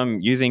 things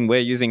we're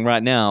using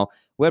right now,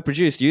 were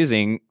produced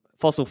using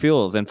fossil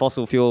fuels and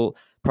fossil fuel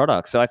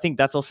products. So I think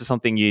that's also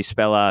something you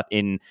spell out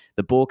in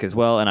the book as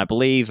well. And I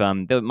believe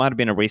there might have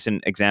been a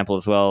recent example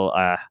as well.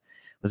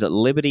 Was it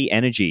Liberty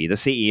Energy, the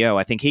CEO?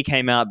 I think he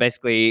came out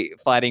basically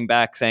fighting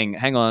back, saying,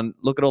 hang on,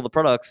 look at all the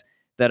products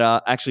that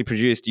are actually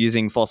produced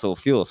using fossil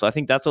fuels. So I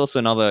think that's also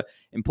another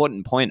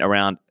important point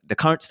around the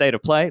current state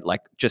of play,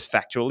 like just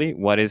factually,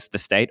 what is the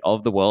state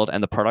of the world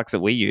and the products that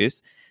we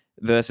use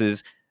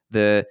versus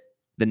the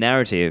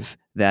narrative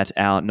that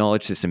our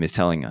knowledge system is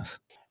telling us.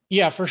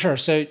 Yeah, for sure.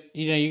 So,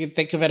 you can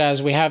think of it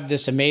as we have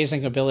this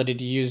amazing ability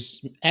to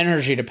use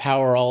energy to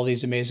power all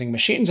these amazing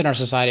machines in our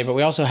society, but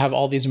we also have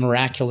all these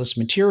miraculous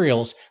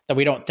materials that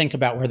we don't think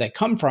about where they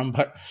come from.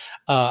 But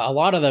a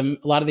lot of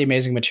the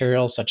amazing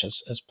materials, such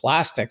as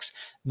plastics,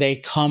 they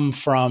come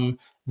from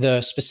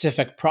the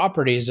specific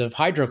properties of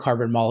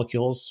hydrocarbon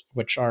molecules,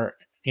 which are,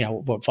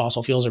 what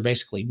fossil fuels are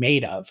basically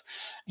made of.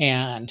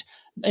 And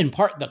in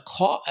part,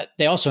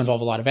 they also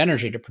involve a lot of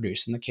energy to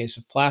produce in the case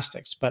of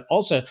plastics, but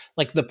also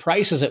like the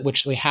prices at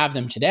which we have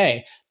them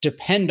today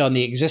depend on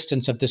the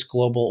existence of this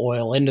global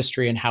oil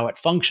industry and how it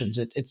functions.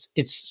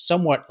 It's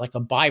somewhat like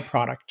a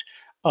byproduct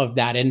of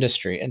that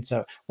industry. And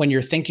so when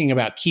you're thinking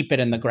about keep it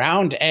in the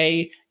ground,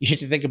 A, you need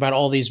to think about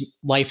all these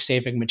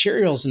life-saving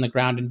materials in the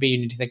ground, and B, you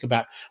need to think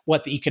about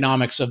what the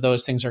economics of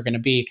those things are going to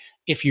be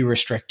if you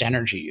restrict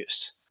energy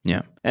use.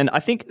 Yeah. And I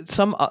think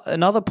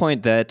another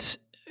point that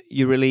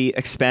you really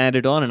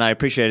expanded on, and I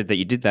appreciated that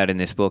you did that in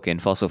this book in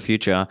Fossil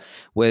Future,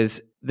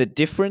 was the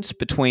difference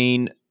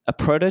between a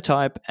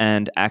prototype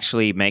and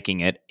actually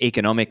making it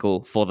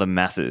economical for the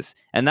masses.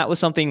 And that was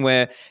something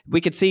where we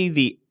could see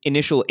the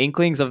initial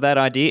inklings of that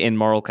idea in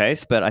Moral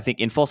Case, but I think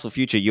in Fossil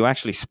Future, you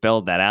actually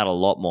spelled that out a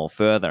lot more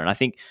further. And I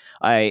think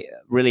I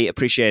really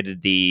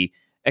appreciated the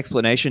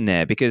explanation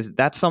there, because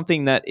that's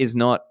something that is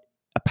not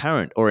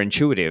apparent or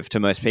intuitive to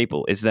most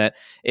people, is that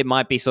it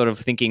might be sort of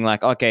thinking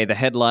like, okay, the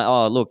headline,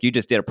 oh, look, you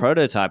just did a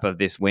prototype of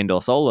this wind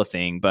or solar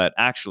thing, but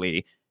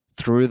actually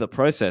through the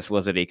process,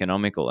 was it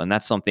economical? And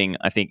that's something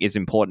I think is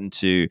important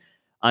to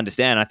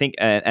understand. I think,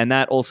 and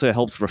that also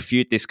helps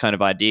refute this kind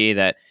of idea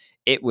that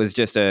it was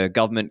just a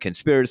government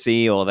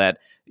conspiracy, or that,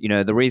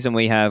 the reason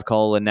we have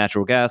coal and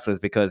natural gas was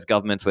because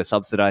governments were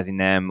subsidizing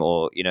them,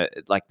 or,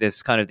 like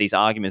there's kind of these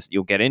arguments that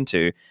you'll get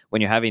into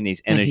when you're having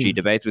these energy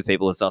debates with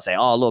people, is they'll say,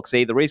 oh, look,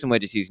 see, the reason we're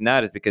just using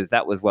that is because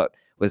that was what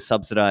was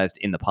subsidized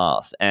in the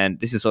past. And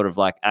this is sort of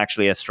like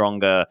actually a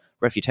stronger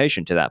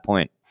refutation to that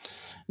point.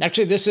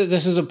 Actually, this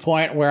is a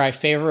point where I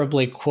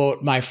favorably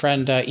quote my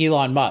friend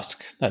Elon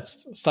Musk.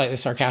 That's slightly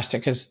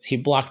sarcastic because he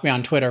blocked me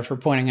on Twitter for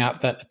pointing out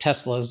that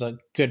Tesla is a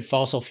good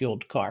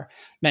fossil-fueled car.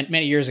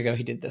 Many years ago,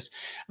 he did this.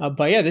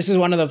 But yeah, this is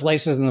one of the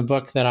places in the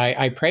book that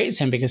I praise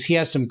him, because he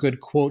has some good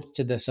quotes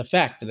to this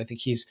effect. And I think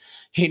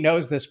he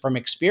knows this from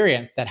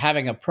experience, that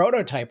having a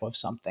prototype of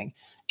something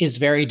is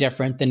very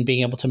different than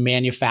being able to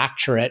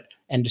manufacture it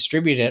and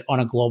distribute it on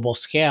a global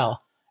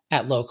scale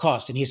at low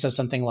cost. And he says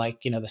something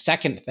like, the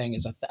second thing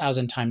is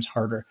 1,000 times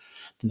harder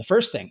than the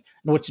first thing.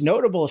 And what's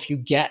notable, if you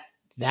get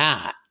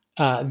that,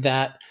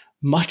 that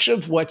much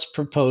of what's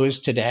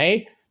proposed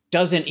today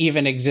doesn't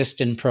even exist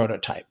in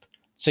prototype.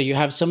 So you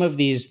have some of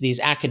these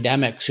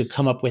academics who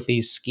come up with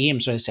these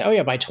schemes where they say, oh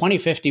yeah, by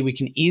 2050, we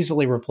can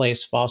easily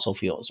replace fossil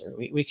fuels, or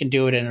we can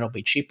do it and it'll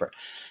be cheaper.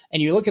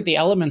 And you look at the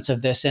elements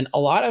of this, and a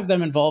lot of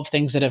them involve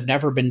things that have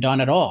never been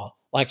done at all,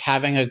 like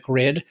having a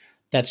grid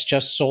that's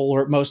just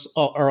solar, most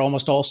or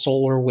almost all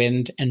solar,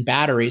 wind, and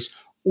batteries,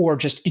 or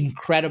just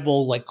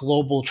incredible like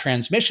global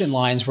transmission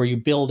lines where you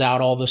build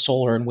out all the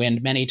solar and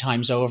wind many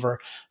times over,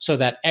 so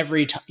that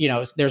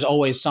there's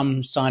always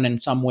some sun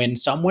and some wind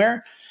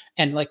somewhere.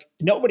 And like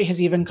nobody has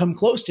even come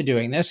close to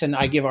doing this. And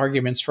I give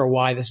arguments for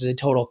why this is a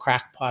total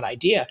crackpot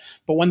idea.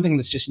 But one thing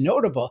that's just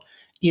notable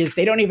is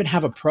they don't even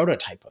have a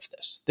prototype of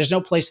this. There's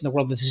no place in the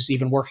world that this is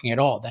even working at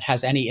all, that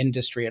has any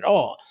industry at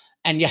all.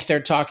 And yet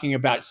they're talking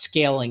about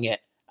scaling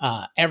it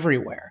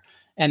everywhere.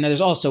 And there's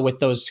also, with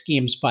those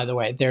schemes, by the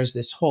way, there's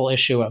this whole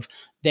issue of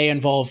they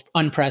involve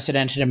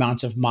unprecedented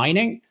amounts of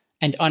mining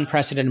and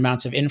unprecedented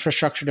amounts of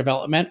infrastructure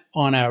development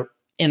on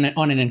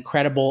an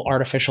incredible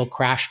artificial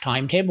crash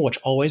timetable, which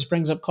always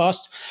brings up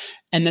costs.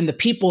 And then the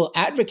people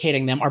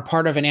advocating them are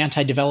part of an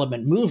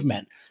anti-development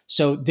movement.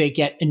 So they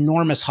get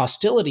enormous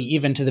hostility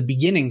even to the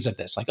beginnings of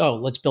this. Like, oh,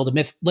 let's build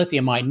a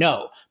lithium mine.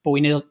 No, but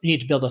we need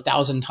to build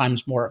 1,000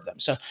 times more of them.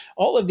 So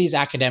all of these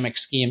academic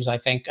schemes, I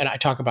think, and I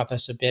talk about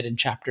this a bit in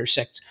chapter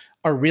 6,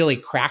 are really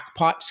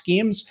crackpot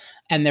schemes.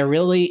 And they're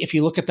really, if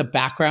you look at the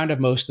background of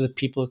most of the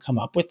people who come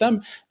up with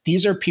them,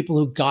 these are people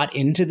who got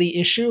into the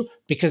issue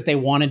because they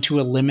wanted to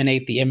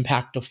eliminate the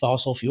impact of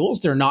fossil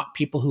fuels. They're not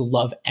people who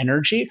love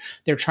energy.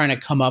 They're trying to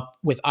come up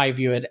with, I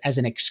view it as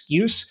an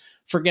excuse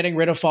for getting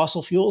rid of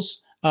fossil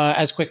fuels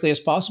as quickly as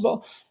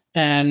possible.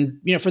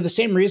 And, for the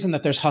same reason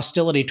that there's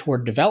hostility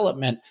toward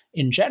development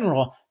in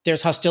general,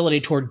 there's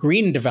hostility toward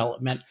green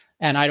development.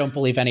 And I don't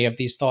believe any of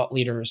these thought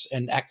leaders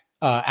and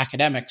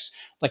academics,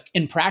 like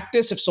in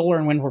practice, if solar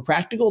and wind were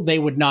practical, they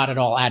would not at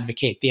all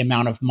advocate the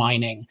amount of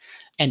mining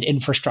and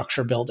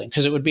infrastructure building,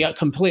 because it would be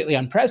completely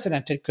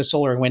unprecedented, because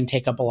solar and wind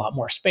take up a lot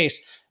more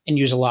space and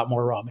use a lot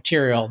more raw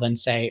material than,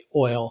 say,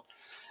 oil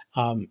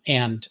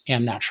and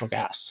natural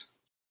gas.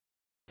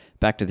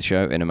 Back to the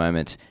show in a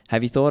moment.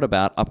 Have you thought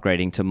about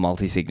upgrading to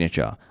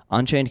multi-signature?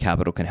 Unchained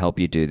Capital can help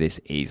you do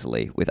this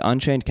easily. With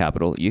Unchained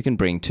Capital, you can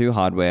bring 2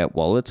 hardware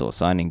wallets or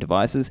signing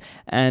devices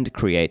and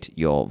create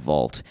your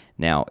vault.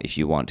 Now, if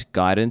you want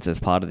guidance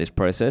as part of this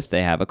process,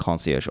 they have a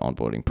concierge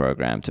onboarding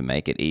program to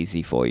make it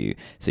easy for you.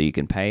 So you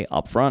can pay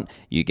upfront,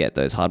 you get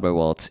those hardware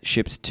wallets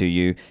shipped to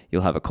you,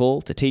 you'll have a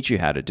call to teach you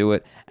how to do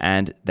it,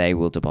 and they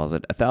will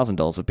deposit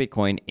 $1,000 of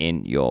Bitcoin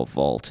in your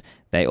vault.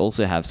 They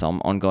also have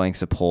some ongoing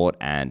support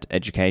and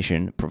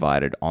education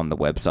provided on the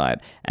website.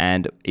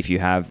 And if you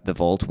have the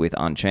vault with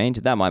Unchained,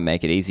 that might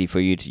make it easy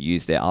for you to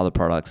use their other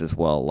products as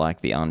well,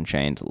 like the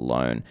Unchained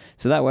loan.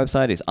 So that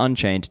website is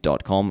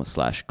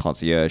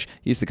unchained.com/concierge.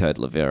 Use the code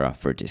Livera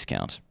for a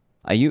discount.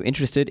 Are you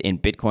interested in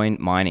Bitcoin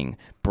mining?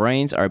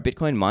 Braiins are a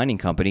Bitcoin mining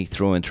company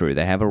through and through.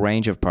 They have a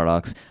range of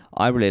products.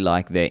 I really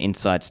like their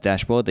Insights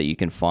dashboard that you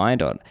can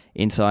find on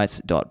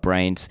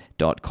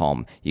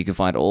insights.braiins.com. You can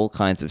find all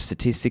kinds of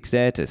statistics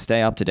there to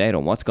stay up to date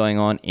on what's going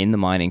on in the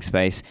mining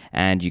space,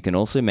 and you can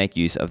also make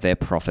use of their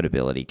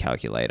profitability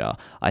calculator.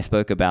 I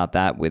spoke about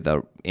that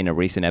in a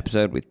recent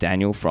episode with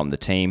Daniel from the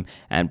team,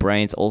 and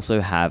Braiins also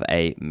have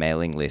a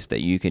mailing list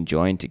that you can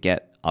join to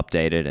get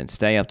updated and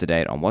stay up to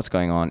date on what's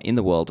going on in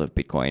the world of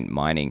Bitcoin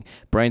mining.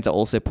 Braiins are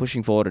also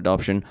pushing forward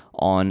adoption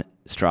on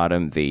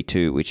Stratum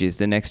V2, which is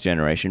the next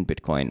generation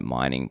Bitcoin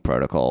mining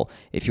protocol.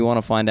 If you want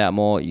to find out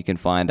more, you can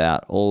find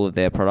out all of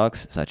their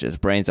products, such as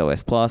Brains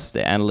OS Plus,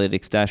 their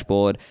analytics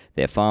dashboard,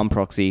 their farm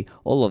proxy.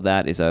 All of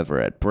that is over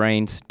at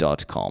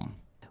brains.com.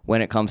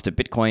 When it comes to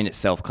Bitcoin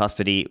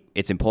self-custody,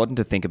 it's important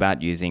to think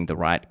about using the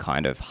right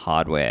kind of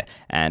hardware.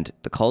 And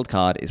the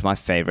Coldcard is my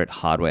favorite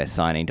hardware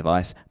signing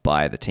device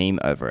by the team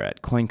over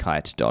at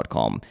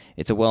coinkite.com.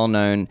 It's a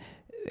well-known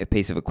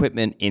piece of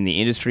equipment in the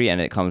industry, and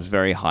it comes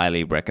very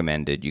highly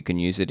recommended. You can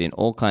use it in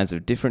all kinds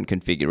of different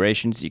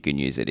configurations. You can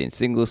use it in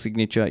single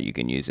signature. You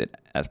can use it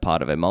as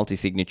part of a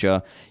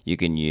multi-signature. You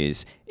can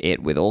use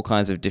it with all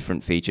kinds of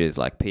different features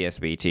like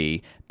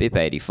PSBT,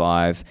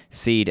 BIP85,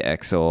 Seed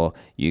XOR.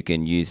 You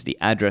can use the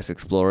Address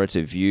Explorer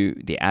to view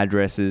the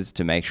addresses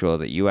to make sure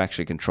that you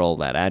actually control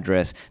that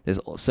address.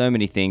 There's so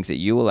many things that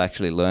you will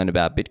actually learn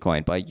about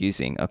Bitcoin by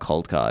using a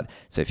Coldcard.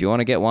 So if you want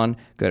to get one,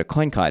 go to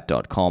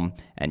coinkite.com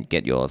and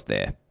get yours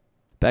there.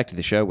 Back to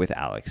the show with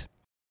Alex.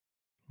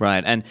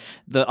 Right. And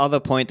the other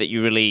point that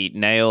you really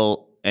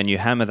nail and you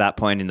hammer that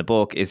point in the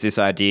book is this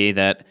idea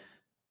that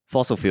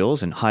fossil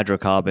fuels and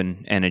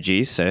hydrocarbon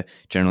energies, so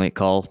generally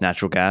coal,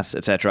 natural gas,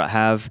 etc.,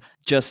 have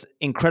just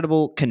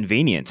incredible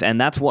convenience. And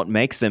that's what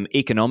makes them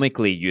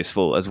economically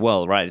useful as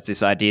well, right? It's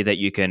this idea that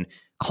you can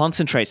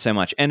concentrate so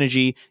much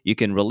energy, you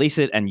can release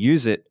it and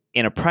use it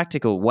in a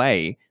practical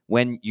way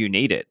when you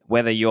need it,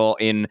 whether you're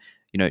in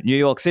New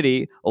York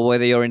City, or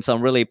whether you're in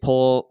some really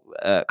poor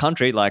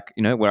country like,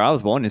 where I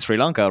was born in Sri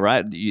Lanka,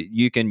 right?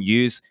 You can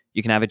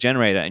have a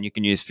generator and you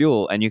can use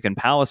fuel and you can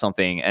power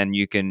something and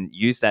you can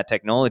use that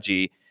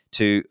technology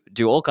to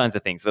do all kinds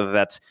of things, whether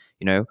that's,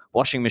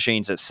 washing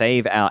machines that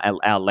save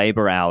our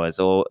labor hours,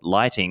 or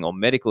lighting, or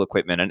medical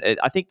equipment. And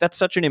I think that's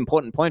such an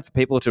important point for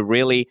people to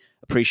really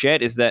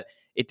appreciate, is that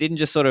it didn't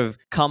just sort of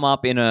come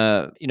up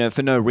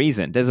for no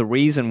reason. There's a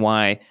reason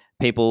why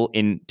people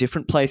in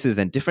different places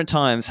and different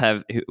times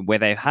where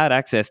they've had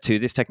access to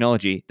this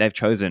technology, they've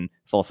chosen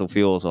fossil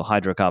fuels or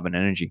hydrocarbon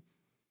energy.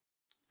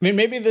 I mean,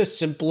 maybe the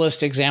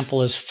simplest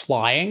example is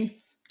flying,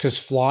 because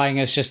flying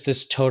is just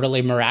this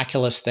totally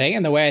miraculous thing.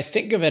 And the way I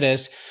think of it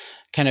is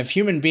kind of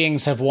human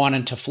beings have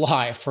wanted to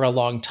fly for a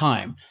long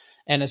time.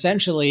 And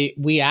essentially,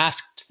 we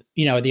asked,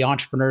 the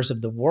entrepreneurs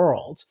of the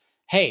world,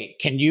 hey,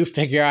 can you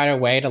figure out a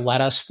way to let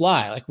us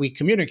fly? Like, we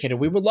communicated,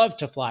 we would love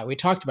to fly. We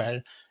talked about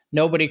it.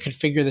 Nobody could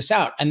figure this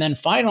out. And then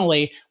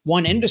finally,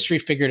 one industry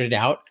figured it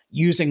out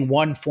using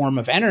one form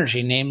of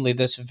energy, namely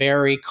this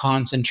very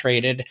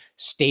concentrated,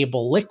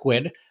 stable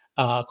liquid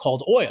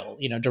called oil,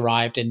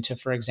 derived into,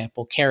 for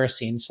example,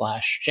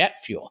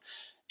 kerosene/jet fuel.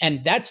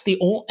 And that's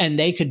and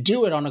they could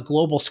do it on a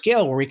global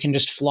scale where we can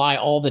just fly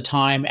all the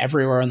time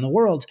everywhere in the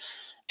world.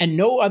 And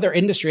no other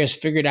industry has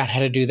figured out how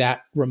to do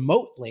that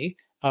remotely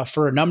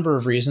for a number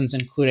of reasons,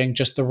 including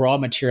just the raw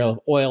material of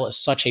oil is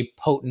such a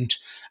potent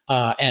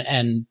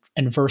and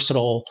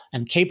versatile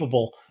and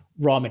capable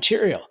raw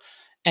material.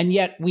 And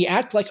yet we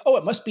act like,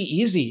 it must be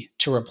easy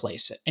to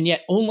replace it. And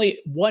yet only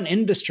one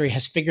industry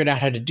has figured out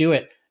how to do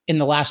it in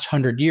the last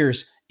 100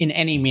 years in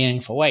any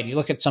meaningful way. And you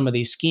look at some of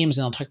these schemes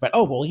and they'll talk about,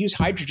 we'll use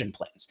hydrogen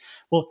planes.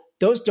 Well,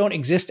 those don't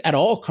exist at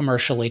all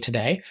commercially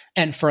today.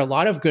 And for a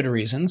lot of good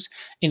reasons,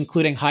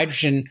 including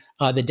hydrogen,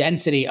 the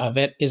density of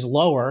it is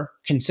lower,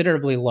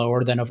 considerably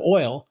lower than of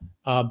oil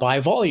by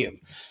volume.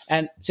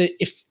 And so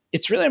if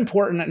it's really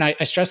important, and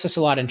I stress this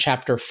a lot in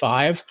chapter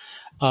 5,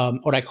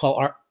 what I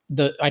call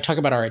I talk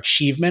about our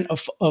achievement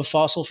of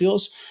fossil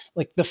fuels,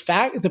 like the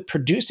fact that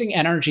producing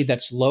energy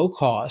that's low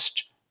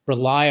cost,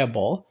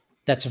 reliable,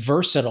 that's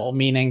versatile,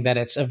 meaning that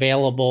it's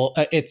available,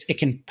 it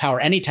can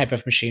power any type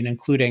of machine,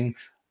 including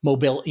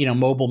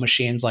mobile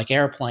machines like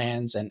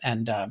airplanes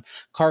and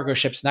cargo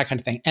ships and that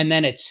kind of thing. And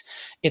then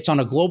it's on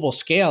a global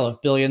scale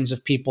of billions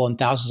of people in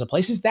thousands of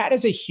places. That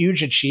is a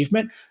huge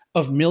achievement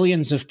of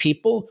millions of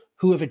people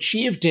who have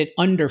achieved it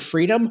under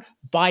freedom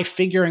by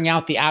figuring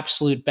out the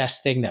absolute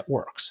best thing that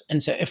works.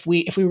 And so if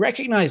we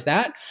recognize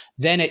that,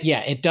 then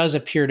it does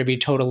appear to be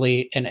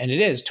totally, and it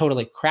is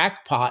totally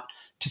crackpot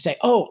to say,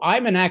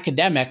 I'm an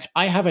academic,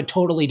 I have a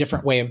totally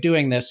different way of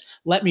doing this.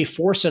 Let me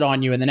force it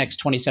on you in the next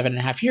 27 and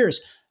a half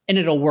years, and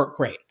it'll work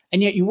great.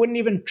 And yet you wouldn't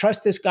even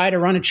trust this guy to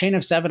run a chain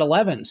of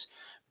 7-Elevens,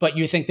 but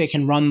you think they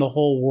can run the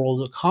whole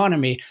world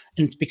economy.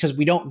 And it's because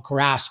we don't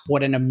grasp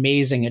what an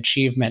amazing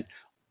achievement,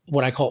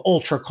 what I call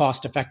ultra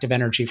cost-effective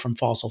energy from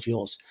fossil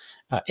fuels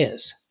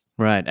is.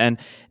 Right. And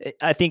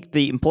I think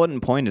the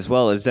important point as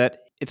well is that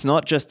it's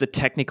not just a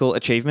technical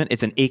achievement,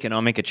 it's an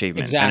economic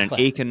achievement. Exactly. And an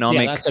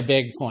economic... Yeah, that's a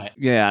big point.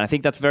 Yeah, and I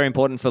think that's very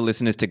important for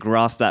listeners to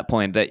grasp that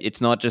point, that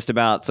it's not just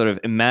about sort of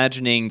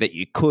imagining that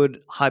you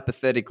could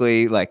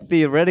hypothetically,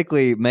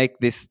 theoretically make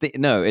this...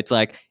 No, it's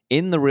like,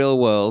 in the real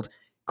world,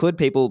 could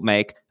people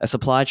make a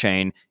supply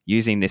chain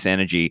using this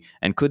energy?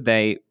 And could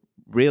they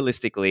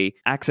realistically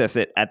access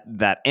it at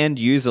that end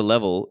user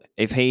level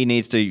if he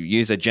needs to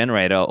use a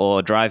generator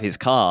or drive his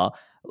car?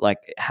 Like,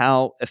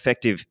 how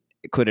effective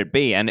could it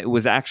be? And it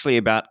was actually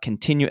about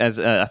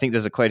I think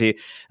there's a quote here,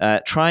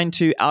 trying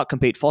to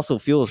outcompete fossil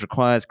fuels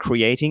requires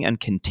creating and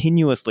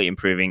continuously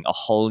improving a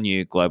whole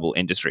new global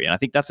industry. And I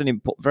think that's a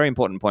very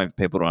important point for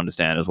people to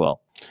understand as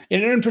well.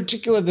 And in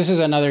particular, this is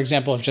another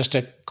example of just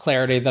a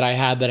clarity that I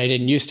had that I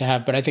didn't used to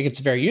have, but I think it's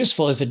very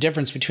useful, is the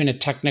difference between a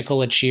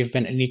technical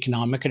achievement and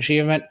economic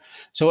achievement.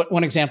 So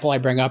one example I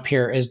bring up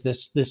here is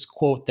this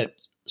quote that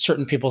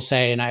certain people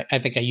say, and I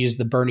think I use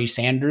the Bernie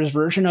Sanders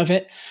version of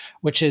it,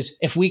 which is,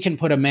 if we can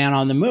put a man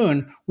on the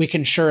moon, we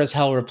can sure as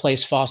hell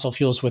replace fossil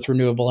fuels with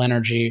renewable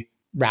energy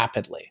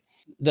rapidly.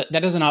 That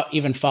doesn't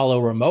even follow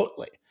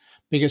remotely,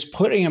 because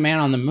putting a man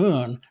on the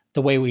moon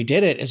the way we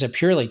did it is a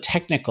purely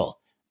technical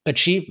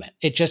achievement.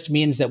 It just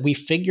means that we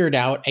figured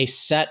out a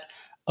set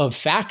of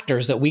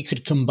factors that we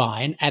could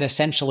combine at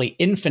essentially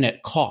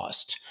infinite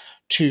cost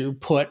to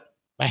put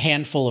a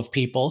handful of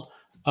people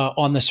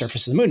on the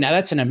surface of the moon. Now,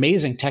 that's an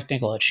amazing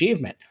technical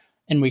achievement,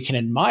 and we can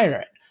admire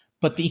it.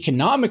 But the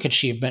economic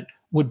achievement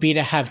would be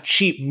to have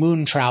cheap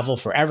moon travel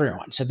for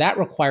everyone. So that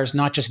requires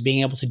not just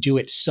being able to do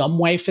it some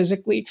way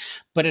physically,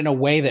 but in a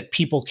way that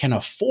people can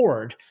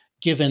afford,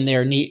 given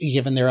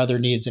their other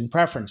needs and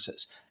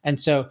preferences. And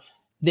so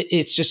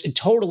it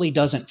totally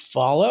doesn't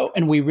follow.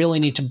 And we really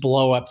need to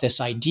blow up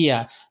this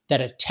idea that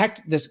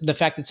the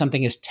fact that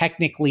something is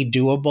technically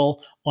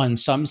doable on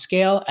some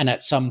scale and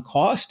at some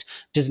cost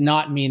does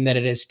not mean that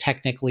it is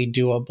technically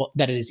doable,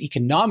 that it is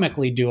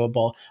economically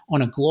doable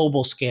on a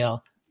global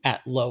scale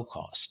at low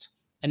cost.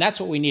 And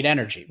that's what we need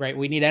energy, right?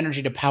 We need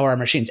energy to power our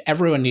machines.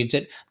 Everyone needs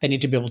it. They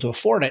need to be able to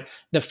afford it.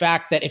 The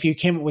fact that if you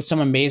came up with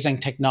some amazing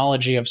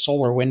technology of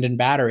solar, wind, and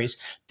batteries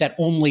that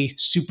only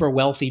super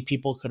wealthy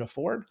people could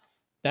afford,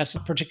 that's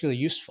not particularly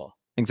useful.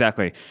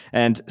 Exactly.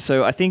 And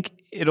so I think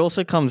it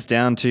also comes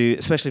down to,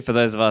 especially for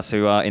those of us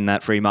who are in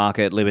that free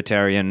market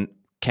libertarian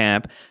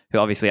camp, who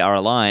obviously are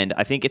aligned,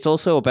 I think it's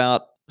also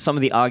about some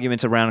of the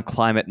arguments around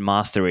climate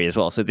mastery as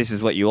well. So this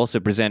is what you also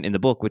present in the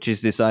book, which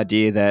is this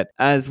idea that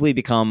as we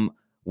become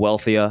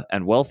wealthier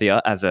and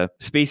wealthier as a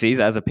species,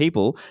 as a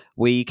people,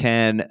 we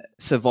can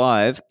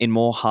survive in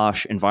more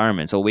harsh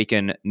environments, or we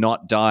can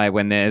not die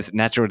when there's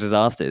natural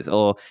disasters.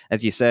 Or,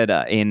 as you said,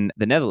 in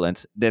the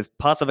Netherlands, there's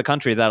parts of the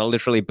country that are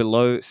literally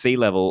below sea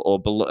level,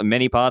 or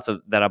many parts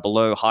that are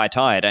below high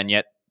tide, and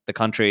yet the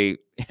country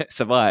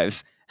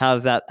survives.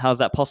 How's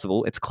that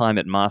possible? It's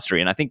climate mastery.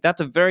 And I think that's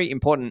a very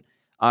important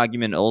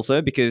argument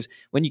also, because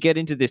when you get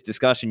into this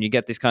discussion, you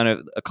get this kind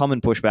of a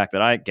common pushback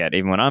that I get,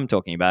 even when I'm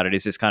talking about it,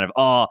 is this kind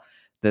of,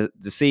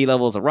 the sea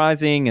levels are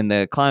rising and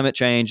the climate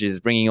change is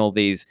bringing all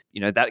these,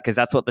 that because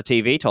that's what the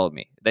TV told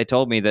me. They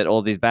told me that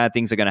all these bad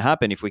things are going to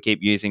happen if we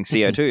keep using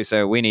CO2,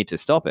 so we need to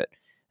stop it.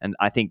 And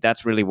I think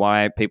that's really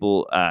why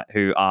people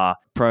who are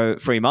pro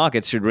free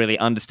markets should really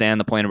understand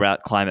the point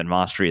about climate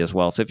mastery as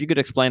well. So if you could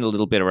explain a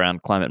little bit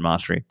around climate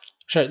mastery.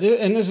 Sure.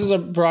 And this is a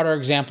broader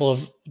example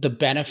of the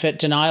benefit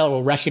denial,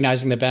 or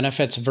recognizing the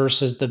benefits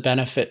versus the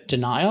benefit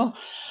denial.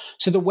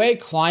 So the way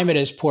climate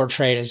is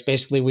portrayed is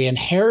basically we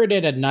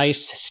inherited a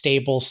nice,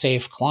 stable,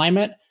 safe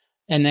climate,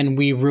 and then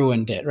we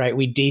ruined it, right?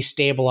 We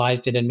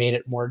destabilized it and made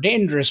it more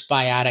dangerous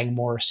by adding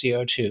more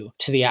CO2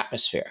 to the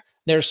atmosphere.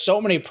 There's so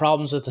many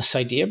problems with this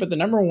idea, but the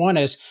number one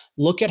is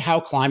look at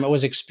how climate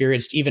was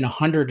experienced even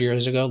 100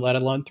 years ago, let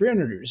alone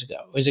 300 years ago.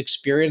 It was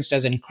experienced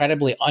as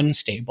incredibly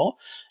unstable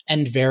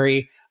and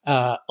very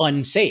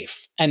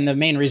unsafe. And the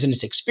main reason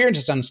it's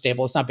experienced as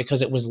unstable is not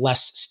because it was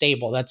less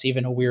stable. That's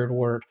even a weird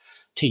word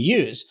to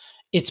use.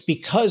 It's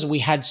because we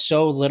had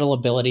so little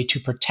ability to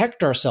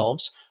protect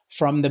ourselves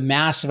from the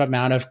massive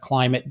amount of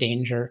climate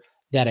danger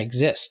that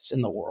exists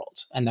in the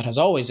world and that has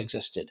always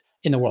existed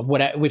in the world.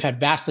 We've had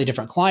vastly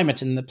different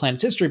climates in the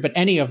planet's history, but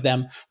any of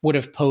them would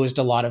have posed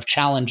a lot of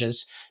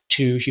challenges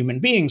to human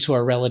beings who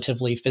are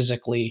relatively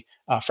physically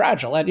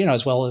fragile, and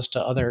as well as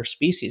to other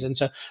species. And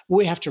so what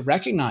we have to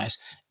recognize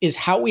is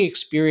how we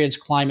experience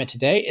climate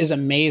today is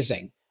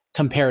amazing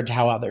compared to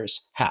how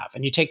others have.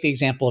 And you take the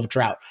example of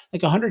drought.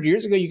 Like 100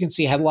 years ago, you can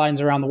see headlines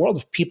around the world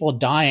of people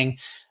dying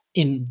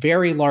in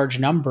very large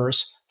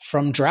numbers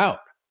from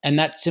drought. And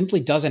that simply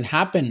doesn't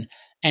happen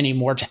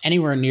anymore to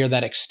anywhere near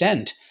that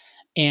extent.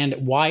 And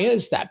why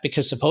is that?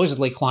 Because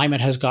supposedly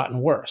climate has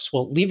gotten worse.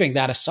 Well, leaving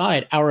that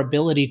aside, our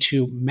ability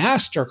to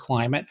master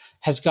climate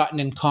has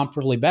gotten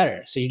incomparably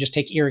better. So you just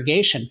take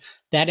irrigation.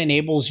 That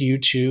enables you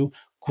to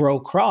grow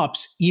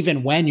crops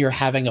even when you're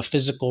having a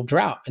physical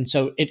drought. And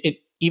so it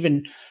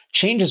even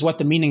changes what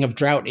the meaning of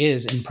drought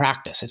is in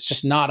practice. It's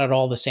just not at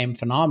all the same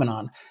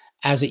phenomenon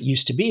as it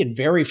used to be. And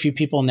very few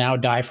people now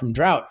die from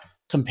drought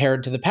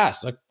compared to the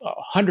past, like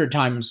 100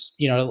 times,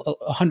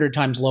 100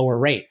 times lower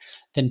rate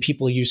than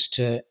people used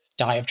to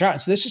die of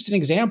drought. So this is just an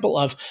example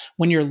of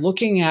when you're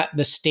looking at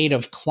the state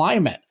of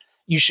climate,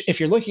 if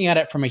you're looking at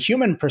it from a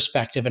human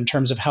perspective in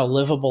terms of how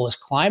livable is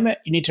climate,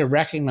 you need to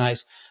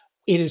recognize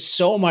it is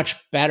so much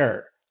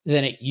better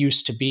than it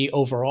used to be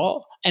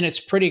overall. And it's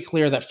pretty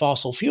clear that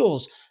fossil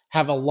fuels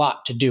have a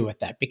lot to do with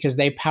that because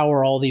they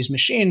power all these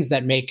machines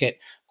that make it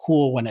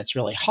cool when it's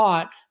really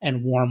hot,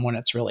 and warm when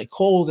it's really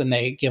cold. And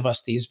they give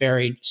us these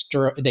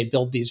they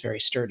build these very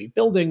sturdy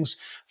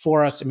buildings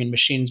for us. I mean,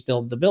 machines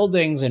build the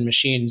buildings, and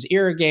machines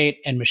irrigate,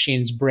 and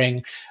machines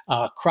bring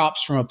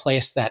crops from a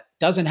place that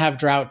doesn't have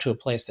drought to a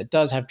place that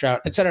does have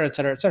drought, et cetera, et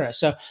cetera, et cetera.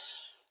 So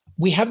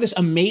we have this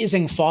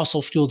amazing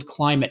fossil fueled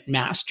climate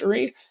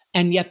mastery.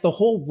 And yet the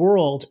whole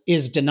world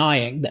is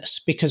denying this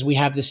because we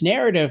have this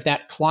narrative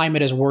that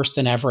climate is worse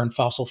than ever and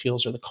fossil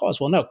fuels are the cause.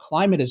 Well, no,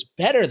 climate is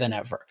better than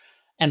ever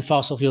and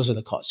fossil fuels are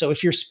the cause. So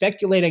if you're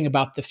speculating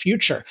about the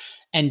future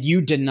and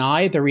you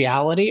deny the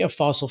reality of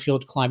fossil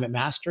fueled climate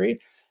mastery,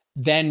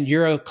 then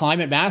you're a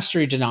climate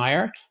mastery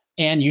denier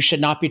and you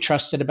should not be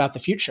trusted about the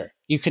future.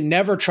 You can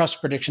never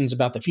trust predictions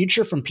about the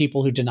future from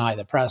people who deny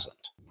the present.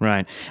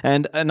 Right.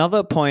 And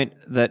another point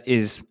that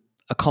is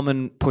a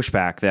common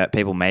pushback that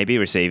people may be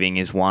receiving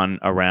is one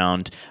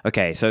around,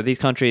 okay, so these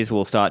countries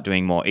will start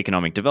doing more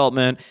economic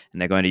development and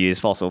they're going to use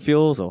fossil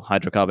fuels or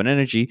hydrocarbon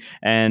energy.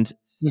 And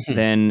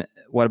then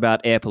what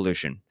about air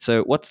pollution?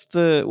 So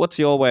what's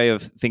your way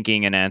of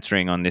thinking and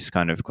answering on this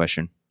kind of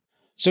question?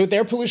 So with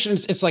air pollution,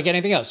 it's like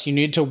anything else. You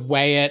need to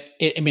weigh it.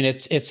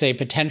 It's a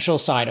potential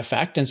side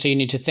effect. And so you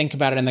need to think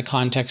about it in the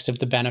context of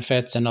the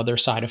benefits and other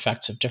side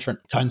effects of different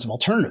kinds of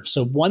alternatives.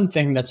 So one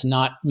thing that's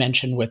not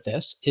mentioned with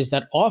this is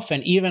that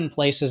often, even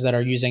places that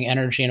are using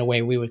energy in a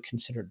way we would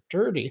consider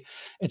dirty,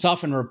 it's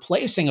often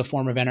replacing a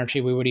form of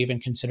energy we would even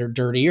consider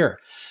dirtier,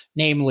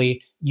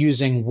 namely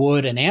using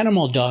wood and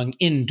animal dung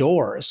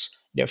indoors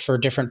for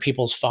different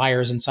people's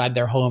fires inside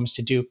their homes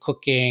to do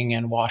cooking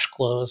and wash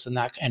clothes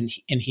and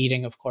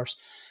heating, of course.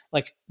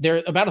 Like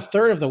about a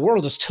third of the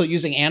world is still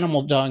using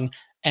animal dung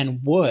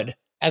and wood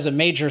as a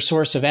major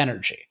source of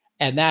energy.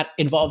 And that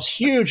involves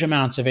huge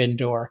amounts of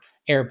indoor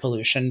air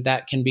pollution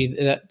that's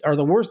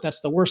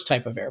the worst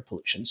type of air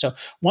pollution. So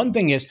one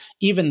thing is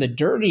even the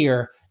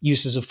dirtier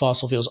uses of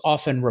fossil fuels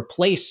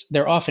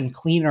they're often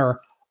cleaner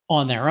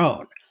on their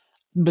own.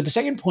 But the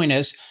second point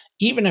is,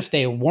 even if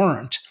they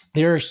weren't,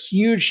 there are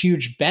huge,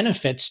 huge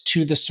benefits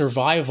to the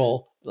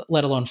survival,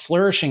 let alone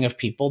flourishing of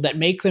people that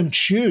make them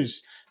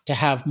choose to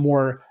have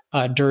more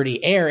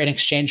dirty air in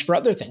exchange for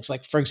other things.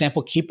 Like, for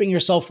example, keeping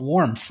yourself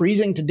warm.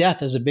 Freezing to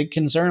death is a big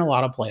concern in a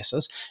lot of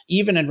places,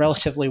 even in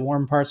relatively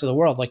warm parts of the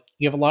world. Like,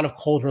 you have a lot of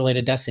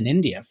cold-related deaths in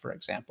India, for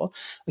example.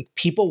 Like,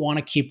 people want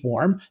to keep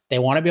warm. They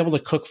want to be able to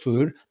cook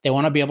food. They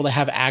want to be able to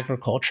have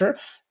agriculture.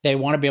 They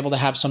want to be able to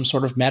have some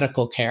sort of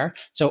medical care.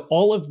 So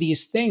all of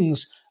these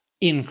things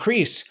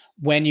increase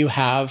when you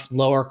have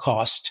lower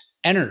cost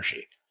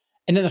energy.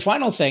 And then the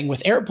final thing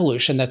with air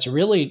pollution that's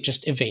really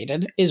just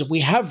evaded is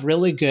we have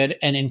really good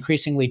and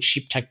increasingly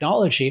cheap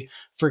technology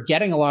for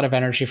getting a lot of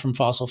energy from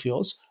fossil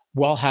fuels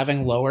while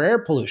having lower air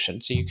pollution.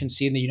 So you can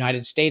see in the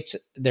United States,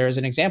 there is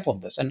an example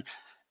of this.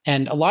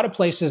 And a lot of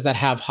places that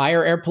have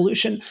higher air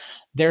pollution,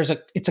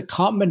 it's a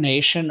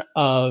combination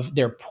of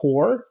they're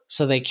poor,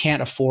 so they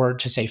can't afford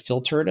to, say,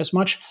 filter it as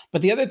much.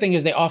 But the other thing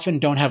is they often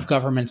don't have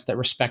governments that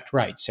respect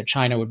rights. So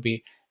China would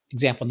be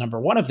example number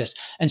one of this.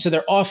 And so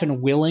they're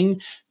often willing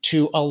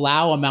to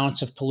allow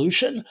amounts of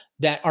pollution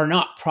that are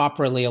not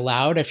properly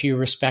allowed if you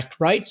respect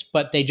rights,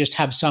 but they just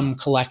have some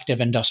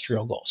collective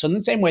industrial goal. So in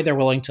the same way, they're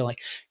willing to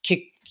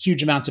kick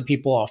huge amounts of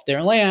people off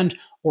their land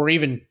or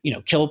even,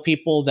 kill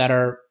people that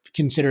are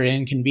considered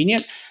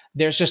inconvenient.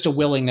 There's just a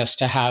willingness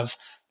to have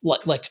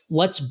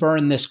let's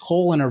burn this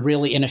coal in a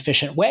really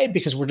inefficient way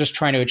because we're just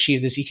trying to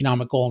achieve this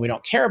economic goal and we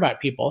don't care about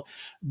people,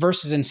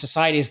 versus in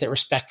societies that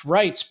respect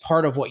rights,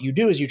 part of what you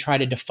do is you try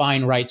to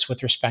define rights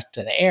with respect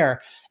to the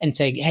air and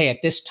say, hey,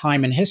 at this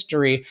time in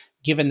history,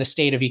 given the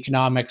state of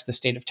economics, the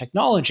state of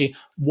technology,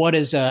 what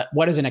is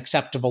an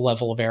acceptable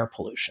level of air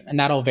pollution? And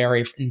that'll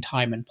vary in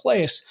time and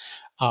place,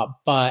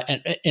 but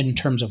in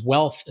terms of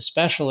wealth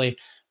especially.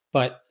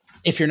 But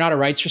if you're not a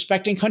rights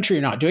respecting country,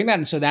 you're not doing that.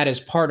 And so that is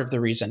part of the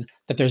reason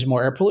that there's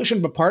more air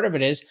pollution. But part of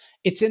it is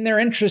it's in their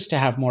interest to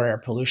have more air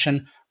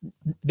pollution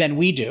than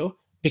we do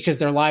because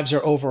their lives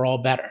are overall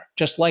better.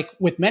 Just like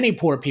with many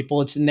poor people,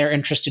 it's in their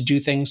interest to do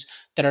things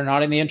that are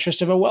not in the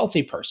interest of a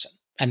wealthy person.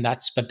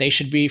 But they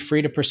should be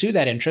free to pursue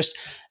that interest.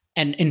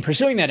 And in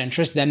pursuing that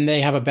interest, then they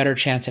have a better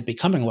chance at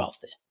becoming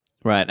wealthy.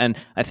 Right. And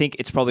I think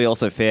it's probably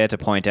also fair to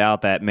point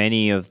out that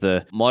many of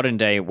the modern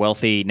day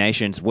wealthy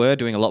nations were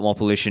doing a lot more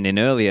pollution in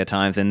earlier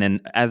times. And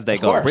then as they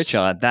got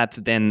richer,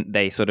 then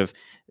they sort of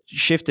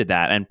shifted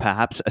that. And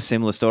perhaps a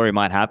similar story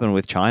might happen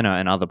with China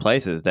and other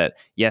places that,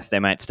 yes, they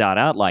might start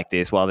out like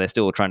this while they're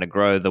still trying to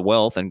grow the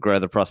wealth and grow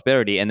the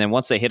prosperity. And then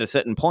once they hit a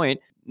certain point,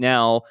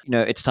 now,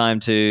 it's time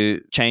to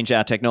change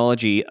our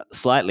technology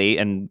slightly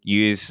and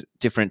use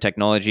different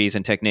technologies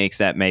and techniques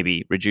that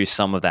maybe reduce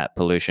some of that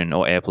pollution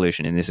or air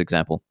pollution in this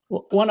example.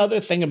 Well, one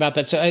other thing about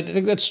that, so I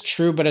think that's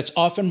true, but it's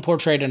often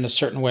portrayed in a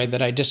certain way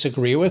that I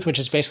disagree with, which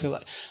is basically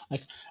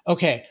like,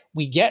 okay,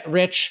 we get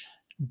rich,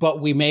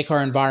 but we make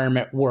our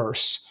environment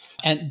worse.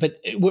 But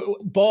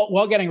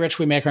while getting rich,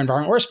 we make our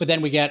environment worse, but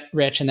then we get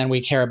rich and then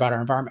we care about our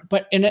environment.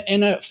 But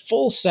in a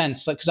full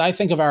sense, because I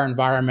think of our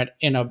environment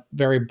in a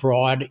very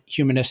broad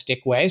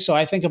humanistic way. So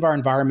I think of our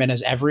environment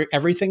as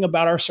everything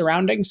about our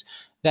surroundings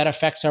that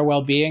affects our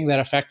well-being, that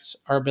affects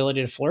our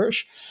ability to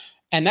flourish.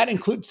 And that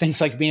includes things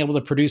like being able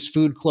to produce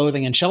food,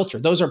 clothing, and shelter.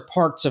 Those are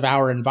parts of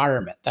our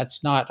environment.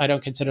 That's not, I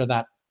don't consider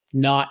that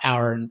not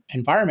our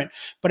environment.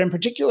 But in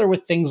particular,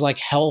 with things like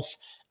health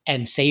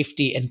and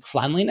safety and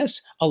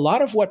cleanliness, a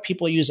lot of what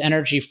people use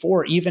energy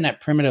for, even at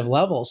primitive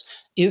levels,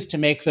 is to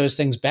make those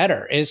things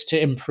better, is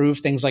to improve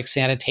things like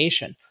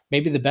sanitation.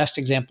 Maybe the best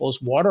example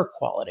is water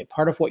quality.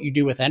 Part of what you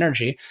do with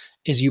energy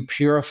is you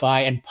purify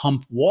and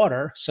pump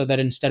water so that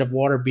instead of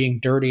water being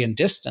dirty and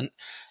distant,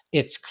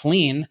 it's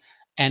clean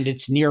and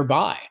it's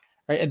nearby.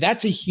 Right?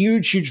 That's a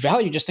huge, huge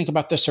value. Just think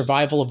about the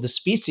survival of the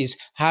species.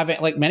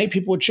 Having, like, many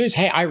people would choose,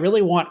 hey, I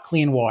really want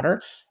clean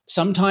water.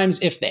 Sometimes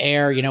if the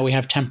air, we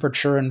have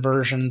temperature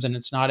inversions and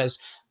it's not as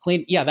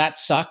clean, yeah, that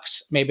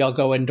sucks. Maybe I'll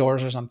go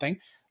indoors or something.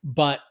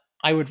 But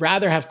I would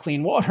rather have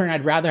clean water, and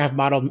I'd rather have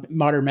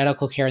modern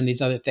medical care and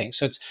these other things.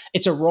 So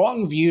it's a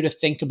wrong view to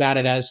think about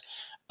it as,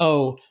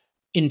 oh,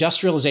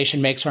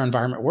 industrialization makes our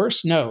environment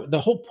worse. No,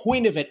 the whole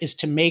point of it is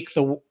to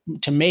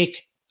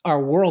make our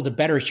world a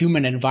better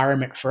human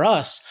environment for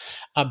us.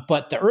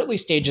 But the early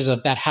stages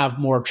of that have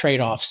more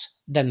trade-offs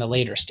than the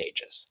later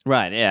stages.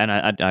 Right. Yeah,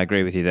 and I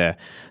agree with you there.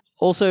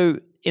 Also,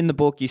 in the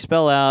book, you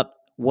spell out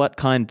what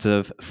kinds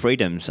of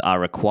freedoms are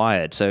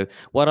required. So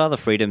what are the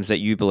freedoms that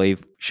you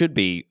believe should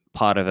be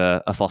part of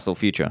a fossil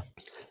future?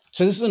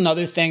 So this is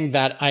another thing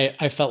that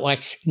I felt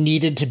like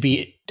needed to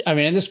be,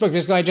 in this book,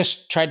 basically, I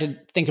just tried to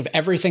think of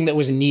everything that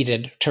was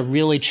needed to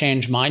really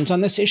change minds on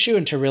this issue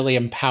and to really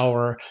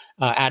empower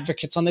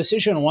advocates on this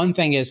issue. And one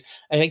thing is,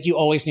 I think you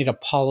always need a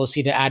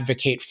policy to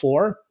advocate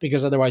for,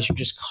 because otherwise you're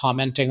just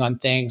commenting on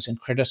things and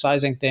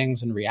criticizing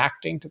things and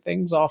reacting to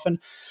things often.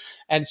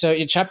 And so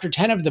in chapter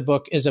 10 of the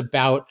book is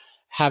about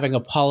having a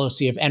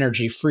policy of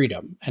energy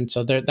freedom. And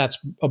so that's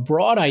a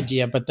broad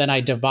idea, but then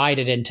I divide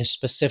it into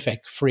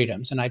specific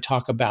freedoms. And I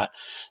talk about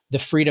the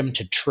freedom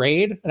to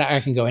trade, and I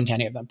can go into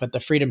any of them, but the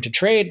freedom to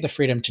trade, the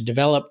freedom to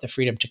develop, the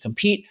freedom to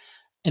compete,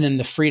 and then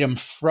the freedom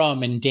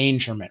from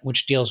endangerment,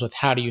 which deals with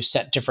how do you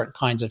set different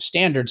kinds of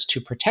standards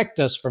to protect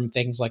us from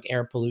things like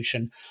air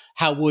pollution.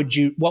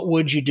 What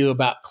would you do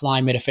about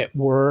climate if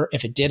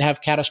it did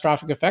have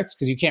catastrophic effects?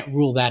 Because you can't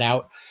rule that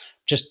out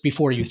just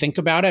before you think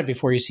about it,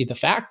 before you see the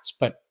facts.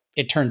 But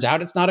it turns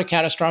out it's not a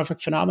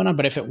catastrophic phenomenon,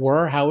 but if it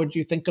were, how would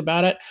you think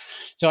about it?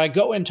 So I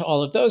go into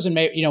all of those, and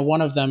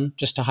one of them,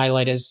 just to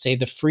highlight, is, say,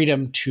 the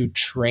freedom to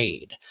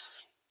trade.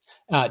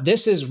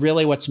 This is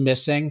really what's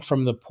missing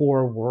from the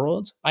poor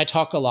world. I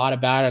talk a lot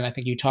about it, and I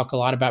think you talk a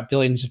lot about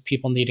billions of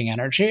people needing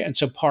energy. And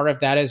so part of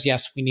that is,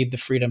 yes, we need the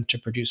freedom to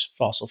produce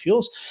fossil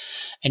fuels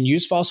and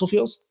use fossil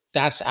fuels.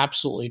 That's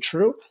absolutely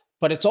true.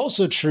 But it's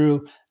also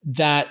true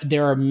that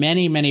there are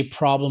many, many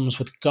problems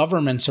with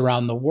governments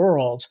around the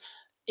world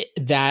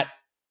that,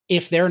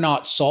 if they're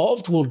not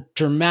solved, will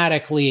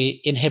dramatically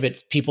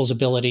inhibit people's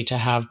ability to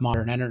have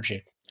modern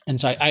energy.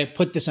 And so I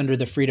put this under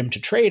the freedom to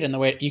trade, and the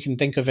way you can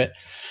think of it,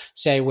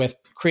 say, with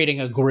creating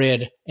a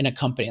grid in a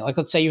company. Like,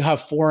 let's say you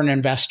have foreign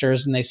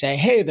investors and they say,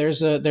 hey,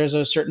 there's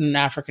a certain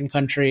African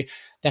country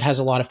that has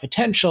a lot of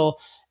potential,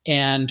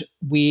 and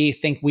we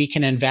think we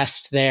can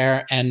invest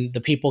there and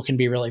the people can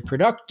be really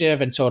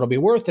productive, and so it'll be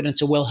worth it. And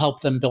so we'll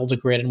help them build a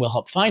grid and we'll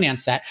help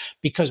finance that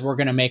because we're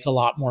going to make a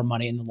lot more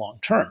money in the long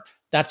term.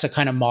 That's a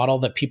kind of model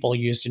that people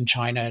used in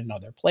China and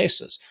other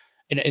places.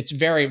 And it's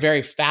very,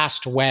 very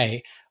fast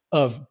way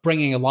of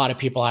bringing a lot of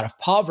people out of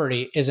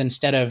poverty, is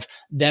instead of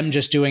them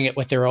just doing it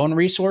with their own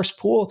resource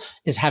pool,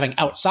 is having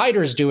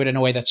outsiders do it in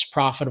a way that's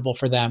profitable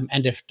for them,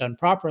 and if done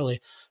properly,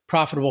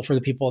 profitable for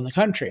the people in the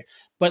country.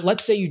 But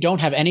let's say you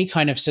don't have any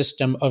kind of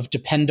system of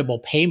dependable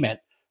payment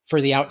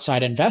for the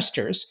outside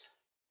investors.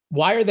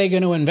 Why are they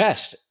going to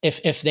invest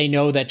if they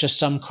know that just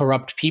some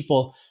corrupt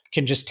people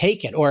can just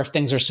take it, or if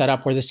things are set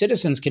up where the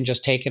citizens can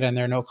just take it and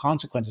there are no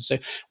consequences? So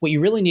what you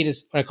really need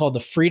is what I call the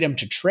freedom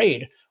to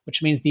trade,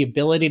 which means the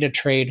ability to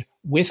trade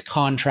with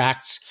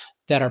contracts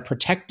that are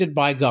protected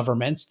by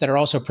governments, that are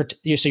also,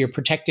 so you're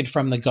protected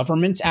from the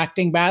governments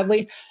acting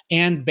badly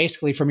and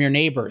basically from your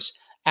neighbors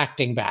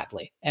acting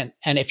badly. And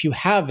if you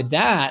have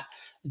that,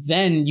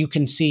 then you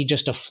can see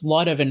just a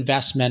flood of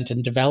investment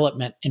and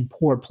development in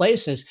poor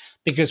places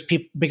because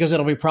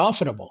it'll be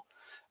profitable.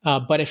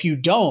 But if you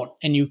don't,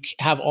 and you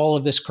have all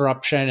of this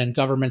corruption and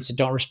governments that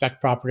don't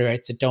respect property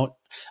rights, that don't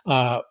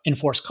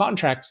enforce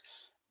contracts,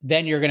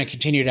 then you're going to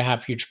continue to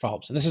have huge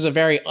problems. And this is a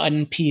very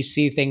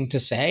un-PC thing to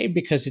say,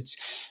 because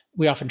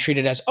we often treat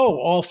it as, oh,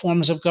 all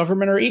forms of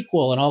government are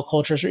equal and all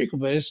cultures are equal,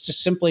 but it's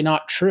just simply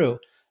not true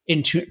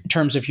in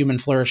terms of human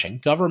flourishing.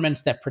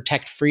 Governments that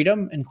protect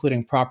freedom,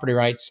 including property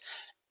rights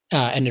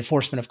and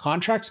enforcement of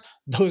contracts,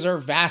 those are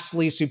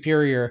vastly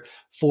superior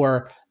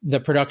for the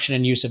production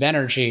and use of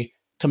energy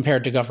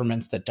compared to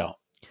governments that don't.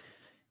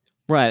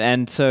 Right.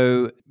 And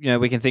so,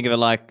 we can think of it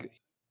like,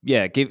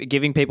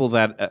 giving people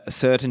that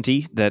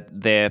certainty that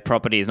their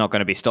property is not going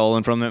to be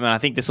stolen from them. And I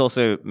think this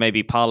also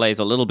maybe parlays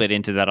a little bit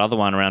into that other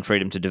one around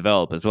freedom to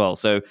develop as well.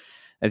 So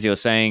as you're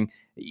saying,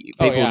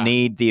 people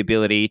need the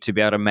ability to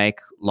be able to make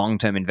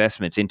long-term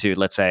investments into,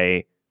 let's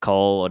say,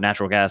 coal or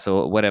natural gas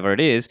or whatever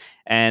it is.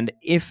 And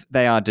if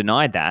they are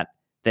denied that,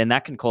 then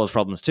that can cause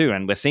problems too.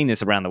 And we're seeing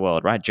this around the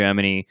world, right?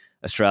 Germany,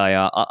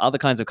 Australia, other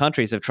kinds of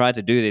countries have tried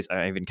to do this,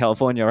 even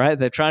California, right?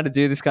 They're trying to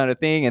do this kind of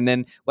thing. And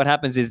then what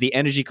happens is the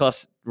energy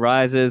cost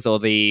rises, or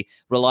the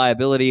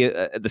reliability,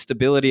 the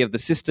stability of the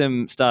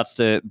system starts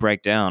to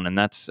break down. And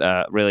that's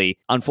really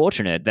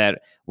unfortunate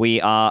that we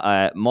are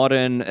a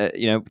modern,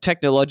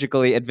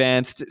 technologically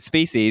advanced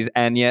species,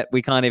 and yet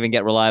we can't even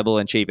get reliable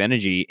and cheap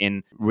energy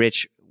in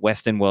rich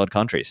Western world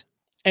countries.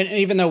 And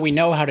even though we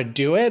know how to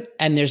do it,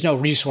 and there's no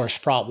resource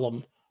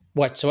problem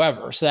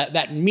whatsoever. So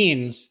that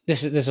means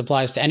this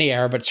applies to any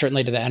era, but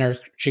certainly to the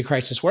energy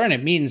crisis we're in.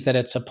 It means that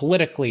it's a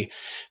politically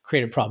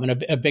created problem.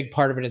 And a big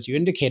part of it, as you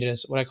indicated,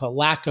 is what I call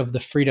lack of the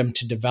freedom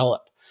to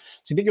develop.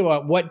 So you think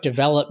about what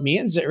develop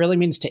means. It really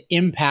means to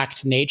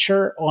impact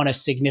nature on a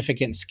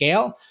significant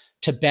scale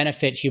to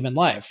benefit human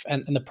life.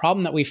 And the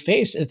problem that we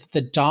face is that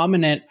the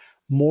dominant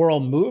moral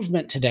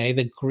movement today,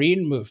 the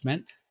green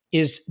movement,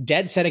 is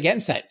dead set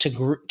against that.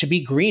 To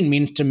be green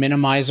means to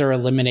minimize or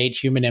eliminate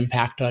human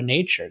impact on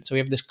nature. So we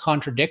have this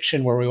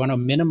contradiction where we want to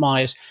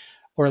minimize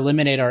or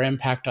eliminate our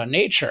impact on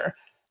nature,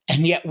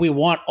 and yet we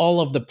want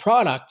all of the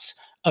products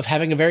of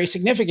having a very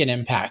significant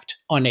impact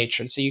on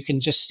nature. And so you can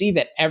just see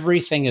that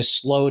everything is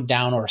slowed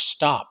down or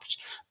stopped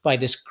by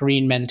this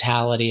green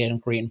mentality and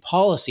green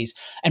policies,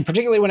 and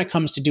particularly when it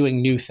comes to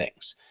doing new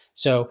things.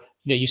 So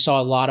you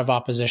saw a lot of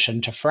opposition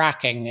to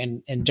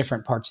fracking in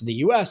different parts of the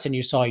US, and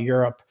you saw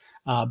Europe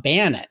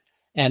ban it.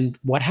 And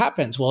what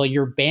happens? Well,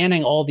 you're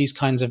banning all these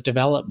kinds of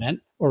development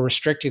or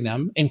restricting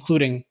them,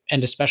 including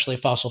and especially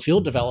fossil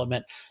fuel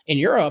development in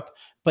Europe,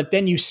 but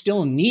then you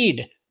still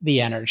need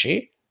the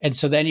energy. And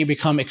so then you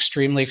become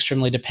extremely,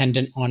 extremely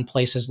dependent on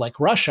places like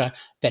Russia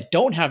that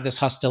don't have this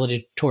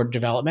hostility toward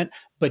development,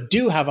 but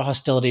do have a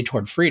hostility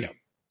toward freedom.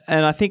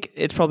 And I think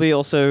it's probably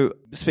also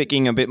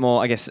speaking a bit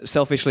more, I guess,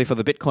 selfishly for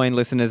the Bitcoin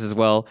listeners as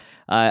well.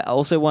 I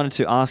also wanted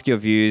to ask your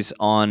views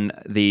on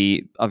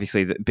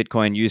obviously the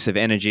Bitcoin use of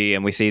energy,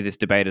 and we see this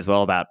debate as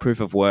well about proof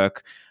of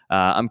work.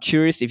 I'm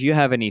curious if you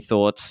have any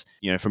thoughts,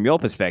 from your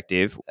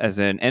perspective as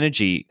an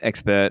energy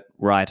expert,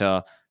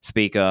 writer,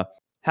 speaker.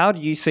 How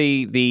do you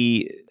see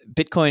the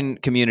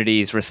Bitcoin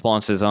community's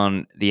responses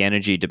on the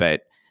energy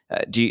debate?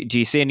 Do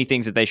you see any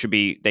things that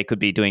they could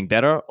be doing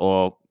better,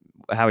 or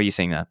how are you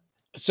seeing that?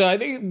 So I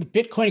think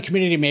the Bitcoin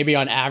community maybe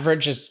on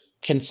average is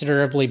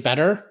considerably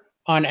better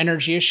on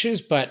energy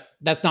issues, but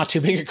that's not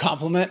too big a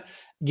compliment,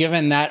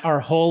 given that our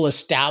whole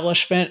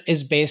establishment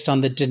is based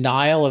on the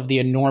denial of the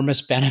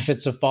enormous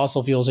benefits of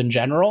fossil fuels in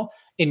general,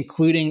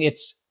 including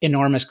its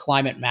enormous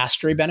climate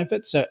mastery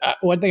benefits. So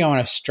one thing I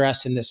want to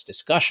stress in this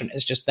discussion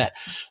is just that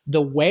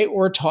the way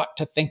we're taught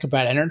to think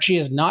about energy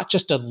is not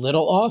just a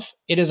little off,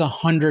 it is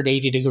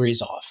 180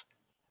 degrees off.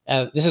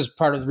 This is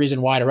part of the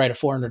reason why to write a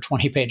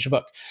 420-page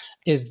book,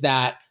 is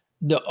that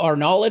our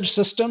knowledge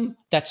system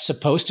that's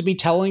supposed to be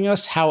telling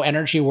us how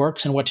energy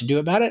works and what to do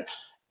about it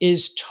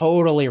is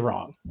totally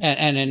wrong.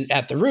 And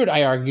at the root,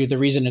 I argue the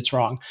reason it's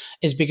wrong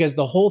is because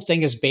the whole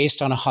thing is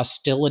based on a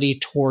hostility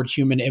toward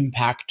human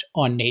impact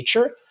on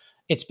nature.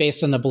 It's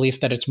based on the belief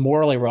that it's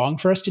morally wrong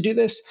for us to do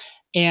this,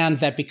 and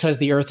that because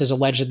the earth is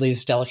allegedly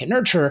this delicate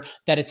nurturer,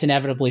 that it's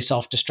inevitably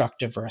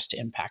self-destructive for us to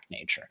impact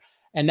nature.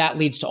 And that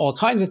leads to all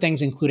kinds of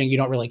things, including you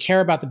don't really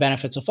care about the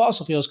benefits of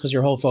fossil fuels because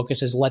your whole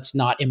focus is let's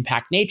not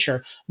impact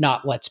nature,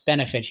 not let's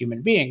benefit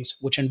human beings,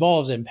 which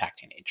involves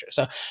impacting nature.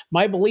 So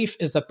my belief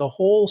is that the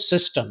whole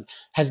system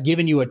has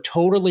given you a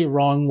totally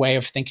wrong way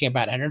of thinking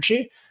about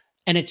energy.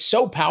 And it's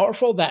so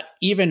powerful that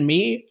even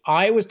me,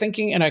 I was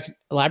thinking, and I can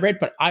elaborate,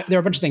 but there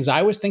are a bunch of things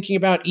I was thinking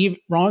about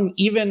wrong,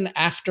 even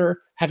after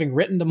having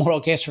written The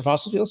Moral Case for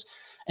Fossil Fuels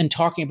and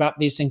talking about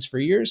these things for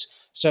years.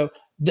 So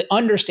the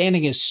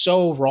understanding is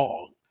so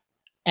wrong.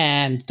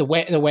 And the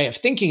way of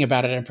thinking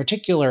about it in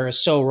particular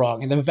is so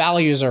wrong, and the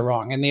values are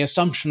wrong, and the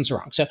assumptions are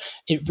wrong. So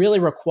it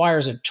really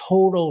requires a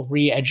total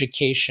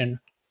re-education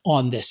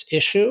on this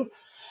issue.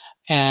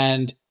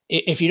 And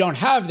if you don't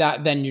have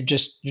that, then you're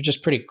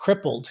just pretty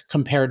crippled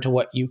compared to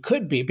what you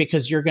could be,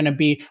 because you're going to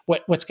be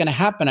what's going to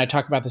happen. I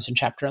talk about this in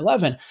chapter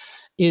 11.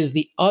 Is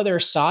the other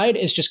side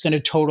is just going to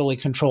totally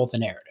control the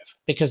narrative,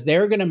 because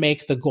they're going to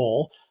make the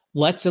goal,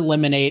 let's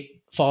eliminate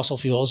fossil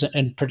fuels,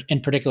 and in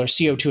particular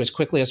CO2, as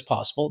quickly as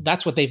possible.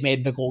 That's what they've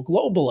made the goal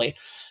globally.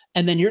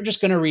 And then you're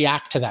just going to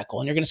react to that goal.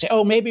 And you're going to say,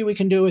 oh, maybe we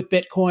can do it with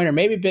Bitcoin, or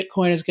maybe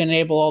Bitcoin is going to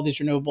enable all these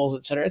renewables,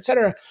 et cetera, et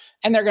cetera.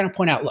 And they're going to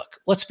point out, look,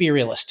 let's be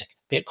realistic.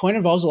 Bitcoin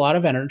involves a lot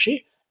of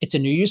energy. It's a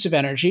new use of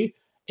energy.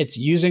 It's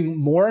using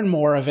more and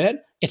more of it.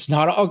 It's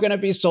not all going to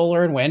be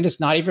solar and wind. It's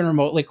not even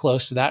remotely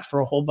close to that for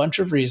a whole bunch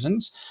of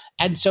reasons.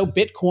 And so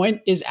Bitcoin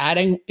is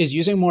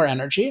using more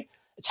energy.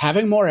 It's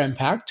having more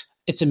impact.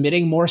 It's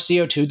emitting more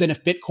CO2 than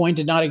if Bitcoin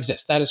did not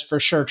exist. That is for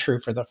sure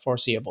true for the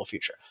foreseeable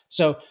future.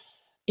 So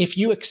if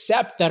you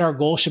accept that our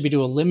goal should be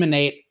to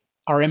eliminate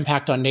our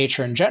impact on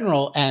nature in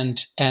general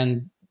and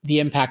the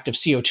impact of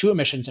CO2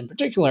 emissions in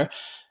particular,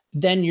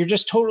 then you're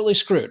just totally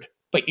screwed.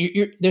 But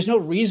there's no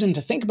reason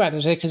to think about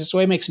this because this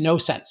way makes no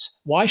sense.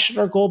 Why should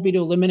our goal be to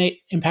eliminate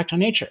impact on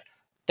nature?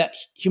 that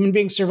human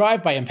beings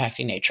survive by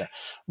impacting nature.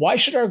 Why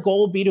should our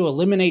goal be to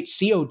eliminate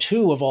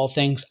CO2 of all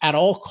things at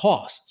all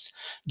costs,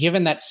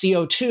 given that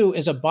CO2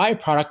 is a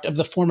byproduct of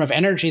the form of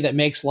energy that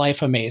makes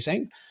life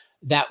amazing,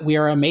 that we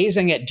are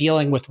amazing at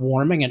dealing with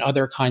warming and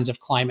other kinds of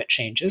climate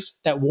changes,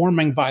 that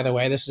warming, by the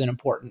way, this is an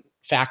important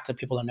fact that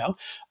people don't know,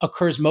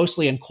 occurs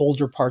mostly in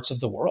colder parts of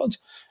the world.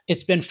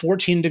 It's been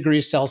 14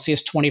 degrees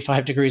Celsius,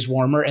 25 degrees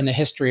warmer in the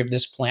history of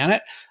this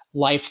planet.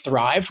 Life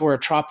thrived. We're a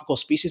tropical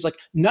species. Like,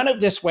 none of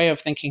this way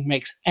of thinking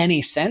makes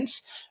any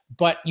sense,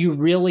 but you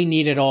really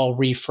need it all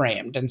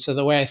reframed. And so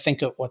the way I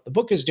think of what the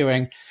book is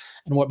doing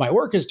and what my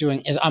work is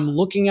doing is I'm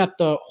looking at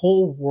the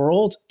whole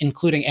world,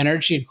 including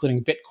energy,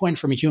 including Bitcoin,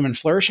 from a human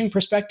flourishing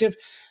perspective,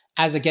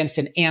 as against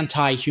an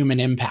anti-human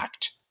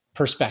impact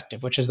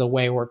perspective, which is the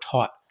way we're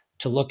taught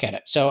to look at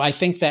it. So I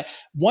think that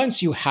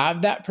once you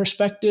have that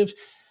perspective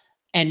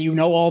and you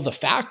know all the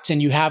facts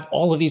and you have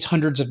all of these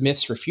hundreds of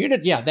myths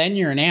refuted, yeah, then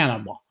you're an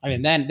animal. I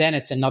mean, then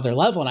it's another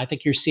level. And I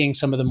think you're seeing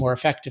some of the more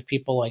effective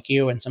people like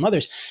you and some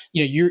others.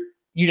 You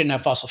didn't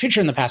have fossil future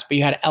in the past, but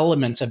you had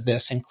elements of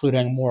this,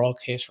 including moral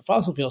case for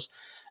fossil fuels.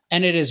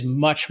 And it is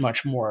much,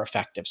 much more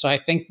effective. So I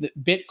think that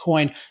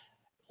Bitcoin,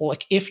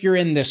 like, if you're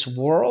in this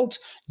world,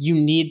 you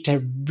need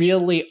to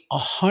really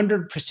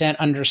 100%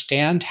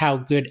 understand how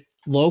good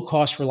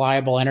low-cost,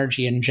 reliable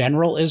energy in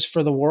general is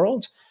for the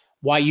world,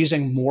 why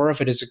using more of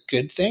it is a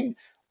good thing,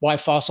 why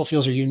fossil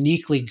fuels are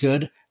uniquely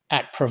good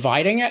at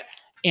providing it,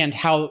 and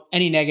how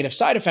any negative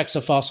side effects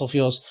of fossil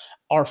fuels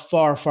are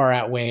far, far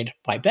outweighed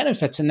by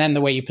benefits. And then the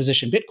way you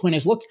position Bitcoin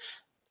is, look,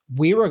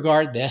 we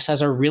regard this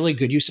as a really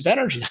good use of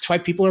energy. That's why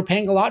people are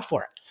paying a lot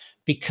for it,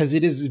 because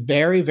it is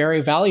very,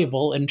 very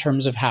valuable in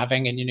terms of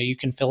having, and you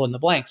can fill in the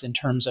blanks in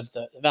terms of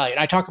the value.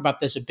 And I talk about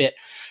this a bit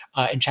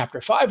in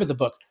chapter 5 of the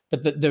book,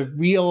 but the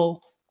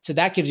real, so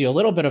that gives you a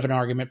little bit of an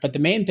argument, but the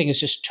main thing is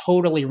just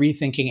totally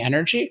rethinking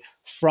energy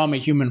from a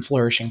human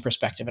flourishing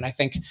perspective. And I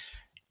think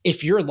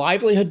if your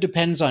livelihood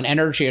depends on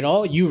energy at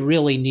all, you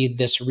really need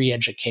this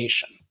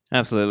re-education.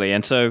 Absolutely.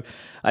 And so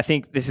I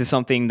think this is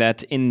something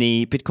that in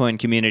the Bitcoin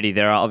community,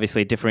 there are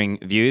obviously differing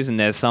views, and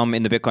there's some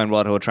in the Bitcoin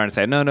world who are trying to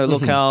say, no,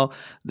 look how,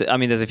 I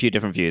mean, there's a few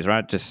different views,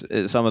 right? Just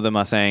some of them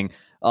are saying,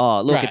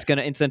 oh, look, It's going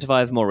to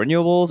incentivize more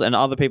renewables. And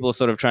other people are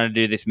sort of trying to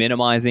do this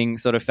minimizing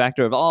sort of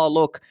factor of, oh,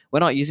 look, we're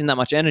not using that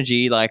much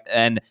energy.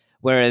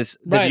 Whereas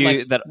the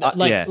view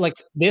like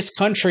this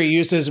country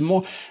uses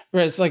more,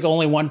 where it's like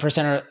only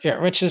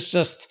 1%, which is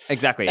just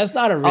exactly, that's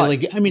not a really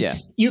good. I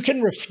mean, you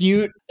can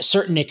refute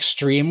certain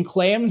extreme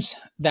claims,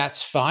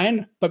 that's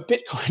fine, but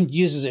Bitcoin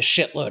uses a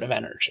shitload of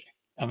energy.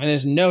 I mean,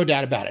 there's no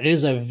doubt about it. It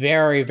is a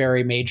very,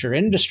 very major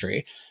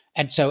industry,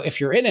 and so if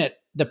you're in it,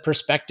 the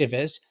perspective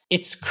is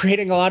it's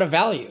creating a lot of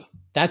value.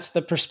 That's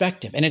the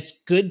perspective, and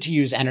it's good to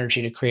use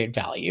energy to create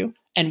value,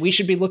 and we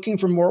should be looking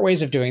for more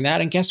ways of doing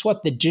that. And guess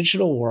what? The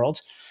digital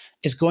world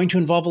is going to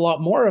involve a lot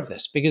more of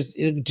this, because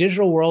the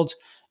digital world,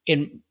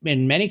 in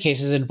many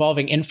cases,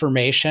 involving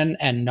information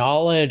and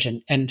knowledge,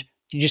 and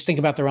you just think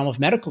about the realm of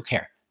medical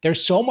care.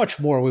 There's so much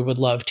more we would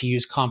love to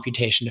use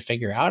computation to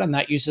figure out, and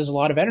that uses a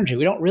lot of energy.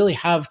 We don't really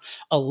have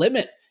a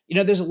limit.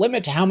 There's a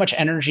limit to how much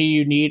energy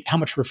you need, how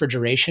much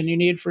refrigeration you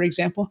need, for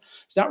example.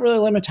 It's not really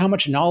a limit to how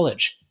much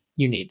knowledge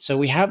you need. So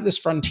we have this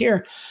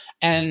frontier.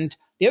 And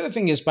the other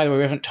thing is, by the way,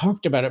 we haven't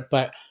talked about it,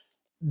 but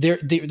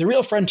the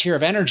real frontier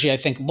of energy, I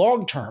think,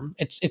 long term,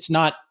 it's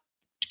not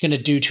going to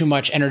do too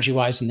much energy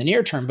wise in the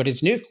near term, but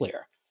it's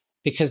nuclear,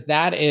 because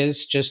that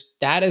is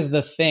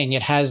the thing.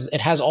 It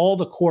has all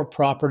the core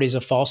properties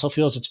of fossil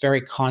fuels. It's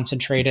very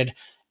concentrated.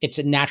 It's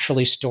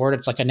naturally stored.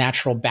 It's like a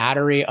natural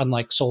battery,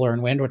 unlike solar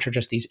and wind, which are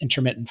just these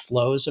intermittent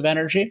flows of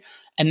energy.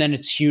 And then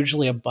it's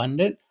hugely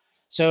abundant.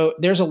 So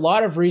there's a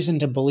lot of reason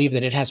to believe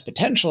that it has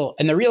potential.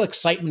 And the real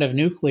excitement of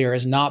nuclear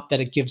is not that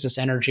it gives us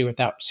energy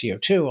without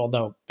CO2,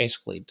 although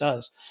basically it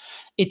does.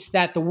 It's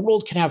that the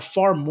world can have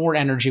far more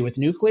energy with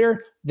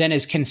nuclear than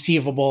is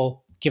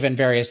conceivable given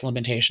various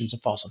limitations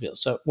of fossil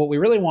fuels. So what we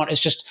really want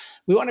is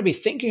we want to be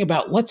thinking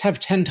about, let's have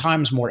 10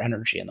 times more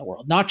energy in the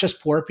world, not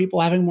just poor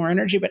people having more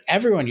energy, but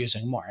everyone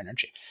using more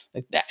energy,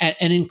 and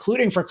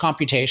including for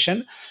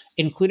computation,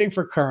 including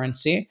for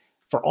currency,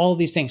 for all of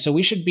these things. So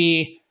we should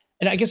be.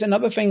 And I guess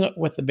another thing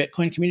with the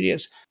Bitcoin community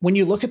is, when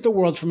you look at the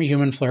world from a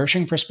human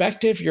flourishing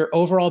perspective, your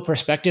overall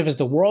perspective is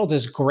the world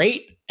is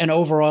great and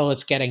overall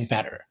it's getting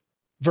better,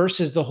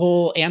 versus the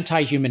whole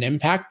anti-human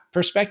impact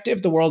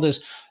perspective. The world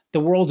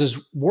is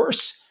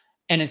worse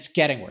and it's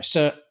getting worse.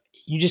 So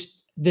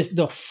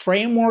the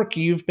framework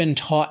you've been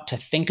taught to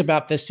think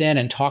about this in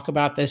and talk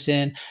about this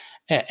in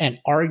and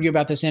argue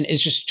about this in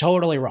is just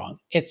totally wrong.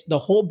 It's the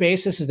whole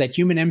basis is that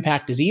human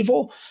impact is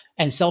evil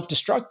and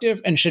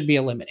self-destructive and should be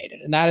eliminated.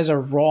 And that is a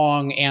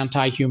wrong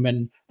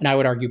anti-human, and I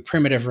would argue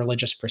primitive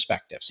religious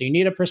perspective. So you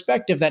need a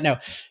perspective that, no,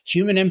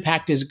 human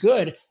impact is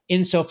good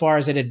insofar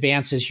as it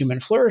advances human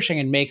flourishing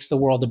and makes the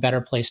world a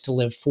better place to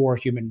live for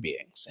human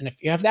beings. And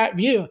if you have that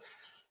view,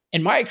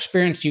 in my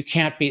experience, you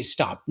can't be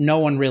stopped. No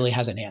one really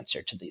has an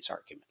answer to these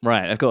arguments.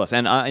 Right, of course,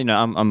 and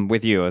I'm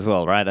with you as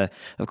well, right?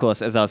 Of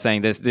course, as I was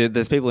saying,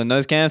 there's people in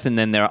those camps, and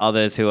then there are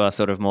others who are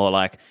sort of more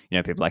like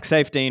people like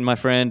Safedine, my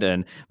friend,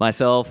 and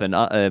myself, and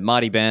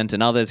Marty Bent,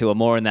 and others who are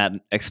more in that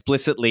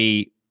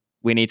explicitly.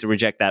 We need to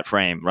reject that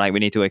frame, right? We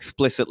need to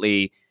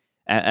explicitly,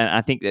 and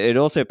I think it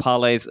also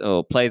parlays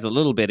or plays a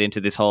little bit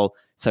into this whole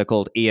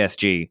so-called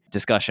ESG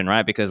discussion,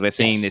 right? Because we're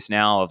seeing this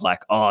now of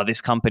like, oh, this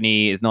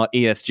company is not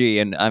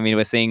ESG, and I mean,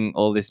 we're seeing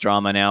all this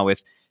drama now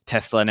with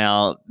Tesla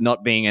now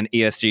not being an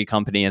ESG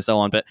company and so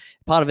on. But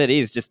part of it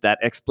is just that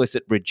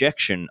explicit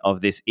rejection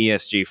of this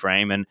ESG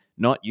frame and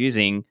not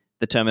using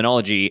the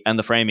terminology and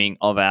the framing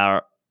of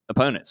our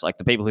opponents, like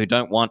the people who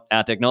don't want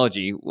our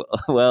technology.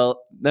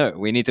 Well, no,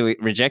 we need to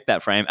reject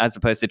that frame as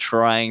opposed to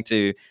trying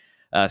to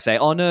say,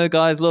 oh, no,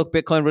 guys, look,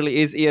 Bitcoin really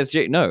is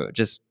ESG.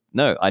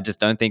 No, I just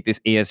don't think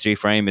this ESG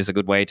frame is a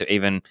good way to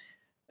even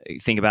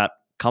think about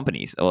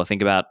companies or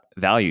think about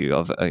value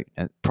of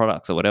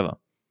products or whatever.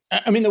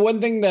 I mean, the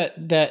one thing that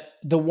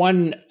the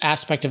one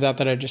aspect of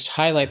that I just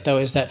highlight, though,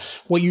 is that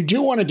what you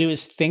do want to do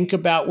is think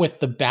about, with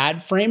the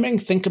bad framing,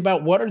 think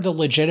about what are the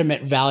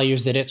legitimate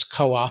values that it's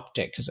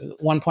co-opted. Because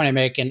one point I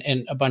make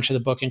in a bunch of the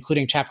book,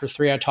 including chapter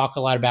 3, I talk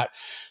a lot about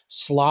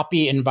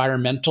sloppy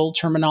environmental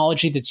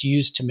terminology that's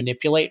used to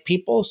manipulate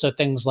people. So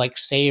things like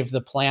save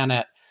the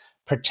planet,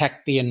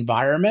 protect the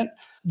environment.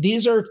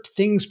 These are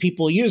things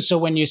people use. So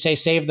when you say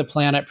save the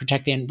planet,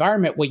 protect the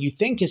environment, what you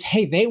think is,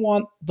 hey, they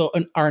want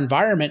our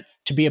environment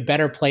to be a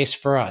better place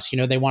for us.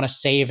 They want to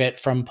save it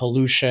from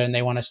pollution.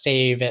 They want to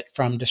save it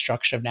from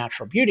destruction of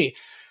natural beauty.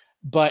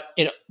 But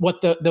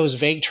what those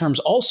vague terms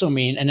also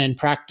mean, and in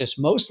practice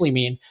mostly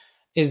mean,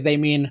 is they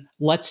mean,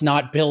 let's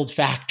not build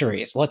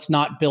factories, let's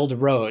not build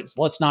roads,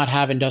 let's not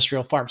have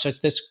industrial farms. So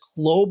it's this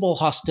global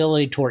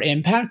hostility toward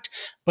impact,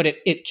 but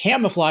it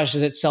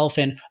camouflages itself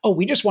in, oh,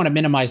 we just want to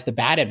minimize the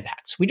bad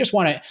impacts. We just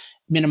want to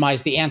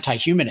minimize the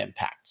anti-human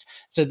impacts.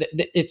 So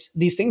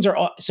these things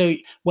are so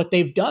what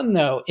they've done,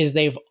 though, is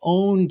they've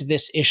owned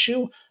this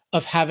issue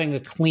of having a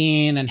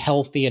clean and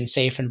healthy and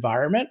safe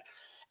environment.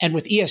 And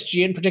with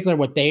ESG in particular,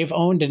 what they've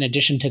owned in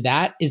addition to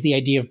that is the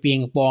idea of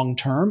being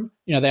long-term.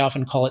 They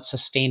often call it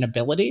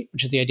sustainability,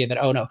 which is the idea that,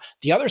 oh no,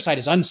 the other side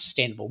is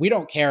unsustainable. They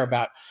don't care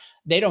about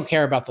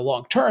the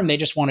long term. They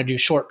just want to do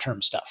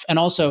short-term stuff. And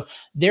also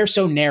they're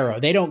so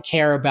narrow. They don't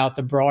care about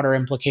the broader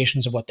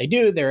implications of what they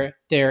do. They're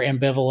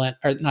ambivalent,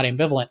 or not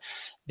ambivalent.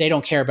 They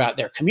don't care about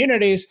their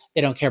communities. They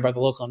don't care about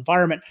the local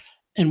environment.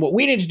 And what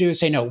we need to do is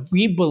say, no,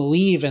 we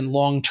believe in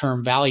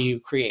long-term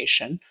value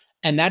creation.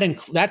 And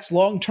that's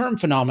long-term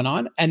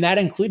phenomenon. And that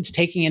includes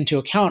taking into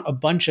account a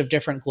bunch of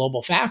different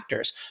global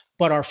factors.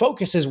 But our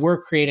focus is we're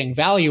creating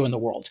value in the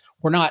world.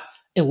 We're not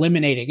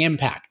eliminating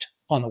impact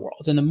on the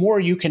world. And the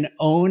more you can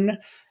own,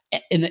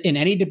 in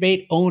any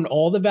debate, own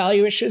all the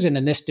value issues, and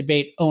in this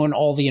debate, own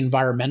all the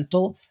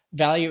environmental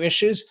value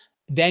issues,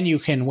 then you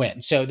can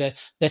win. So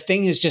the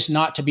thing is just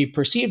not to be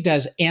perceived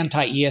as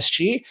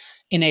anti-ESG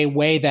in a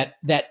way that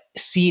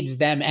cedes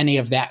them any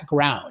of that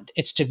ground.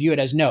 It's to view it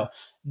as, no,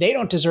 they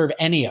don't deserve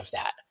any of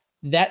that.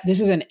 That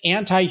this is an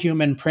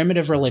anti-human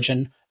primitive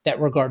religion that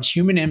regards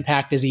human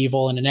impact as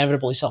evil and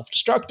inevitably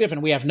self-destructive,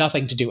 and we have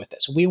nothing to do with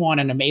this. We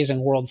want an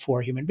amazing world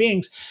for human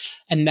beings,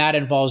 and that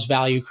involves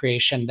value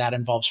creation, that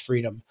involves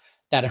freedom,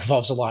 that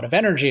involves a lot of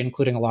energy,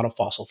 including a lot of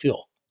fossil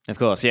fuel. Of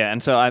course, yeah.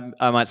 And so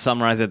I might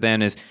summarize it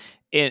then as,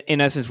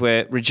 in essence,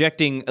 we're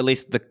rejecting at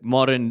least the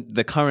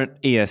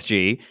current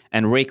ESG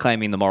and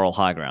reclaiming the moral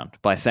high ground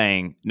by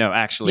saying, no,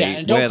 actually,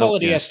 and don't call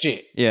it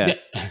ESG. Yeah,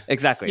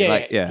 exactly.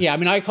 I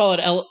mean, I call it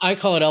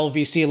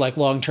LVC, like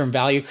long-term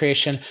value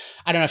creation.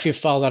 I don't know if you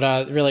followed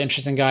a really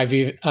interesting guy,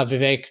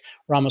 Vivek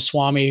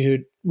Ramaswamy, who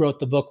wrote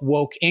the book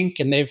Woke Inc.,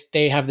 and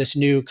they have this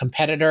new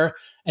competitor,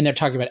 and they're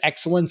talking about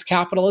excellence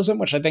capitalism,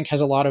 which I think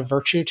has a lot of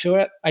virtue to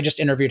it. I just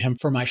interviewed him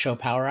for my show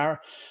Power Hour.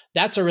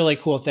 That's a really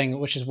cool thing,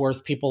 which is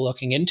worth people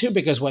looking into,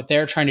 because what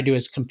they're trying to do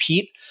is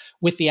compete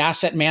with the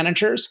asset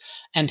managers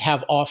and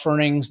have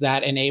offerings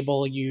that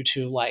enable you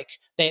to,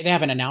 they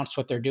haven't announced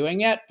what they're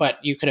doing yet, but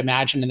you could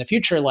imagine in the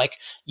future,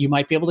 you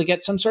might be able to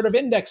get some sort of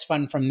index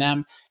fund from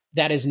them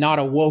that is not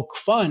a woke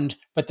fund,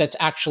 but that's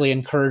actually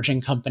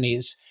encouraging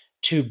companies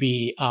to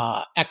be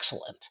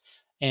excellent.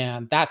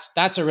 And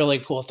that's a really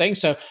cool thing.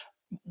 So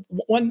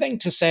one thing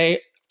to say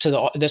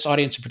to this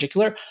audience in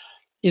particular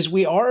is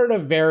we are at a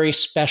very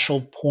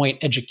special point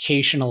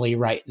educationally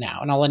right now.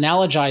 And I'll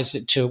analogize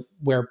it to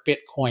where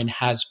Bitcoin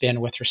has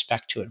been with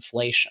respect to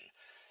inflation.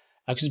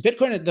 Because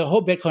the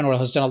whole Bitcoin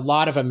world has done a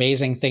lot of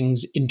amazing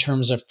things in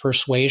terms of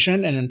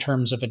persuasion and in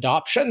terms of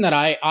adoption that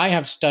I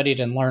have studied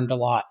and learned a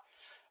lot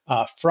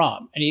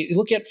from. And you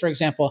look at, for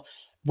example,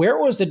 where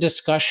was the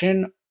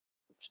discussion,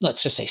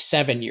 let's just say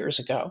 7 years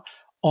ago,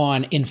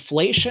 on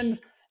inflation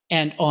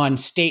and on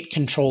state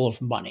control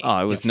of money?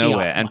 Oh, it was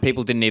nowhere. And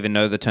people didn't even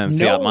know the term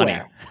fiat money.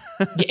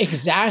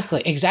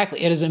 Exactly.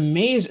 It is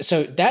amazing.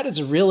 So that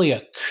is really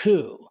a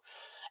coup.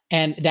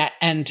 And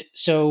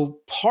so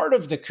part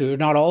of the coup,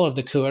 not all of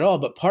the coup at all,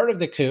 but part of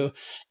the coup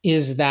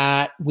is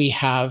that we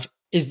have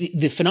is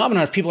the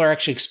phenomenon of people are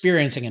actually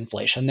experiencing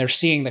inflation. They're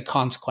seeing the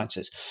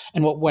consequences.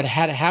 And what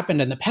had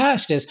happened in the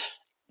past is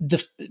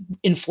the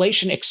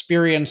inflation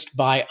experienced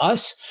by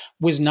us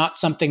was not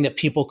something that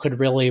people could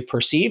really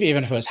perceive,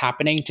 even if it was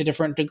happening to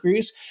different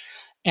degrees.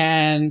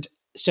 And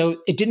so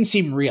it didn't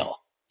seem real.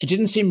 It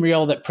didn't seem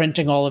real that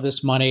printing all of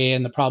this money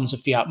and the problems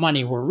of fiat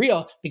money were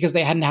real because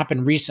they hadn't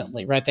happened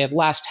recently, right? They had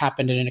last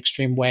happened in an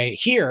extreme way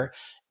here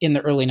in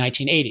the early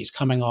 1980s,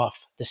 coming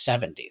off the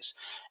 70s.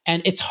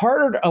 And it's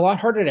a lot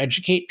harder to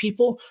educate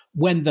people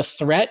when the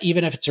threat,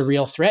 even if it's a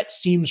real threat,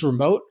 seems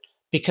remote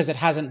because it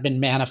hasn't been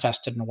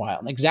manifested in a while.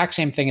 And the exact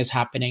same thing is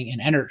happening in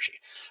energy,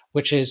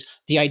 which is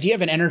the idea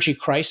of an energy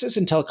crisis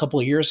until a couple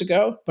of years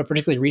ago, but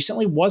particularly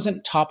recently,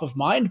 wasn't top of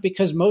mind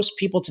because most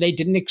people today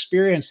didn't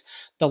experience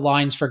the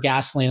lines for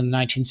gasoline in the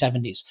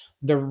 1970s,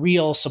 the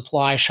real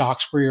supply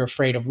shocks where you're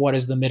afraid of what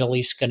is the Middle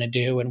East going to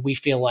do. And we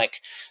feel like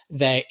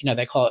they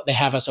call it, they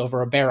have us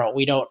over a barrel.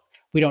 We don't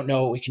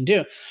know what we can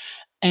do.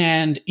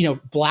 And,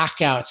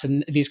 blackouts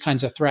and these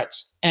kinds of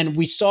threats. And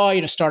we saw,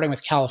 starting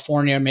with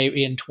California,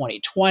 maybe in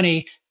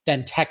 2020,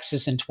 then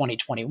Texas in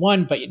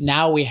 2021. But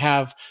now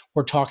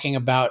we're talking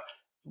about,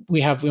 we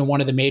have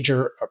one of the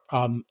major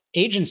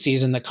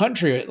agencies in the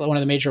country, one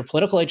of the major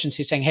political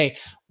agencies saying, hey,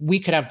 we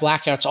could have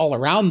blackouts all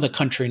around the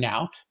country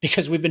now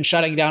because we've been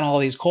shutting down all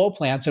these coal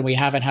plants and we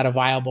haven't had a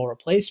viable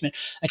replacement.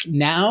 Like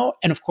now,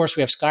 and of course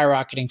we have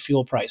skyrocketing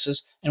fuel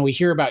prices, and we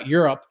hear about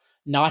Europe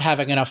not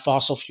having enough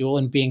fossil fuel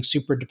and being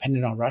super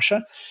dependent on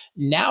Russia.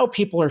 Now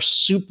people are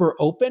super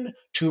open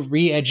to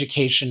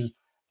re-education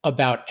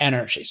about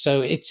energy.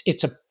 So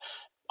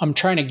I'm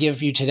trying to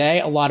give you today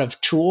a lot of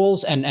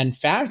tools and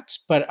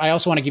facts, but I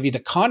also want to give you the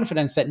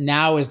confidence that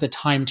now is the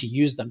time to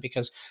use them,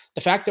 because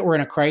the fact that we're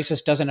in a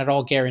crisis doesn't at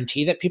all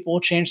guarantee that people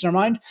will change their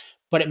mind,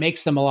 but it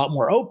makes them a lot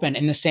more open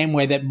in the same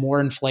way that more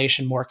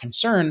inflation, more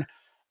concern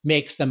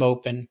makes them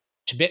open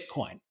to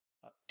Bitcoin.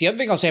 The other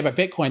thing I'll say about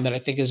Bitcoin that I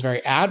think is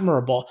very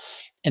admirable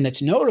and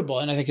that's notable,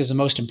 and I think is the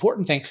most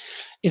important thing,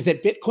 is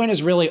that Bitcoin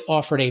has really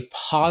offered a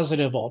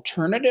positive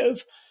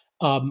alternative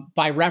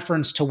by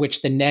reference to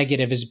which the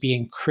negative is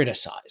being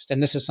criticized.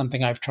 And this is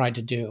something I've tried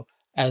to do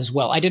as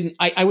well.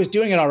 I was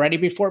doing it already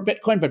before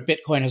Bitcoin, but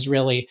Bitcoin has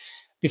really,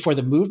 before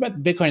the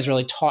movement, Bitcoin has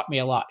really taught me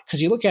a lot.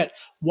 Because you look at,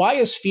 why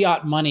is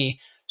fiat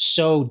money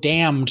so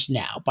damned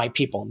now by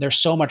people? There's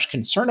so much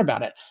concern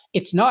about it.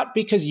 It's not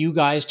because you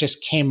guys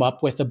just came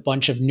up with a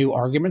bunch of new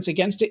arguments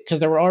against it, because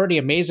there were already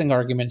amazing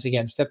arguments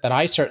against it that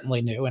I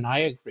certainly knew and I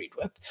agreed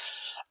with.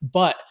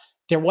 But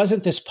there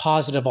wasn't this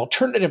positive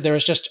alternative. There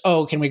was just,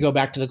 can we go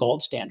back to the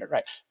gold standard,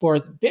 right? But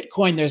with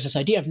Bitcoin, there's this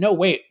idea of, no,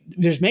 wait,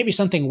 there's maybe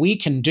something we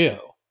can do.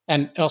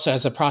 And also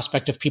has the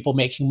prospect of people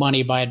making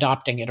money by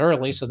adopting it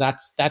early. So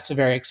that's a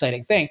very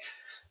exciting thing.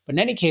 But in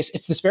any case,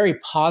 it's this very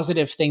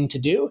positive thing to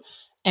do.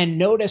 And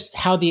notice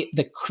how the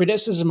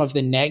criticism of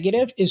the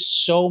negative is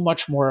so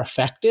much more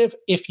effective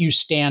if you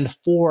stand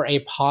for a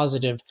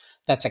positive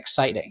that's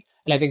exciting.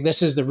 And I think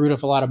this is the root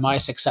of a lot of my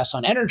success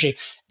on energy,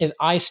 is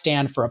I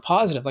stand for a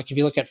positive. Like if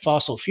you look at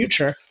Fossil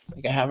Future,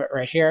 like I have it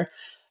right here,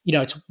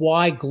 it's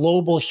why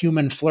global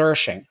human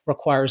flourishing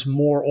requires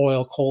more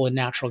oil, coal, and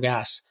natural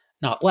gas,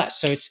 not less.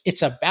 So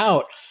it's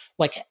about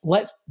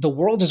the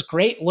world is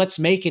great, let's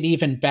make it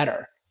even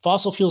better.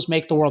 Fossil fuels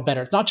make the world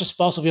better. It's not just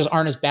fossil fuels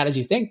aren't as bad as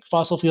you think.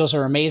 Fossil fuels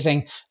are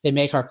amazing. They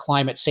make our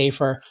climate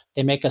safer.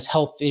 They make us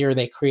healthier.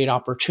 They create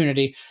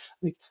opportunity.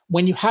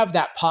 When you have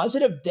that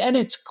positive, then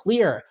it's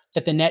clear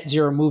that the net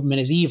zero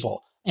movement is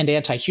evil and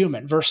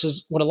anti-human,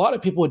 versus what a lot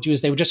of people would do is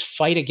they would just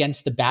fight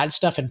against the bad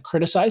stuff and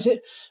criticize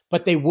it,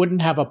 but they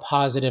wouldn't have a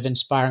positive,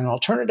 inspiring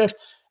alternative,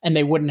 and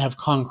they wouldn't have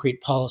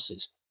concrete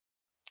policies.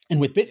 And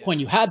with Bitcoin,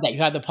 you had that.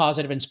 You had the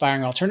positive,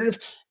 inspiring alternative,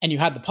 and you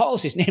had the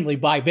policies, namely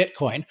buy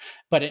Bitcoin,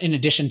 but in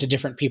addition to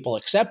different people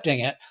accepting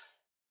it.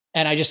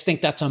 And I just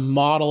think that's a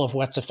model of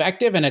what's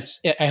effective. And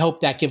I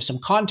hope that gives some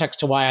context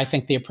to why I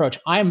think the approach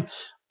I'm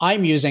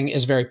using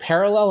is very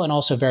parallel and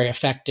also very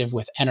effective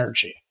with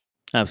energy.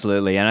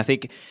 Absolutely. And I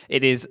think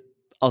it is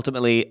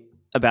ultimately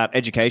about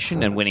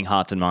education and winning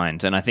hearts and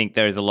minds. And I think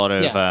there's a lot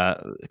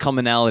of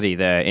commonality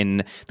there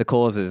in the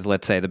causes,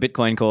 let's say the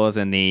Bitcoin cause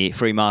and the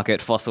free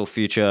market fossil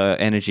future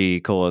energy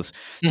cause.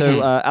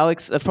 So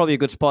Alex, that's probably a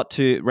good spot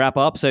to wrap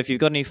up. So if you've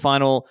got any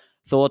final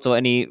thoughts or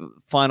any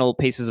final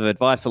pieces of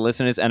advice for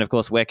listeners, and of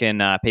course, where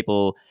can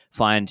people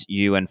find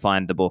you and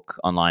find the book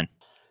online?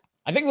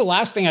 I think the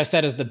last thing I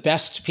said is the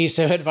best piece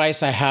of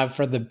advice I have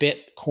for the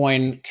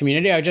Bitcoin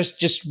community. I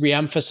just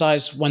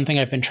reemphasize one thing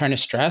I've been trying to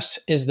stress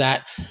is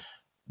that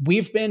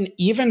we've been,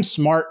 even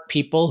smart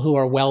people who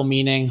are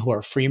well-meaning, who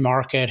are free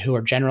market, who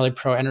are generally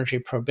pro-energy,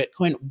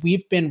 pro-Bitcoin,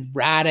 we've been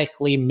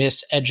radically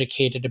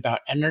miseducated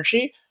about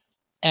energy,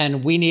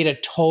 and we need a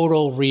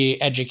total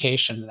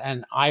re-education.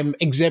 And I'm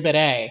exhibit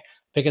A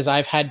because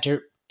I've had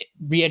to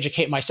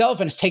re-educate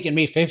myself, and it's taken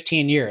me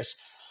 15 years.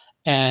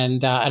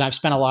 And I've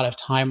spent a lot of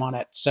time on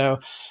it. So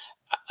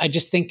I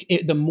just think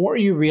the more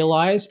you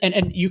realize,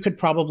 and you could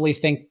probably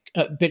think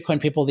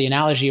Bitcoin people, the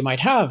analogy you might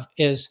have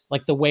is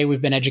like the way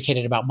we've been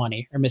educated about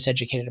money or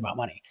miseducated about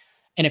money.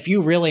 And if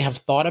you really have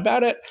thought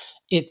about it,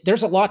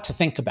 there's a lot to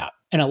think about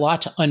and a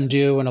lot to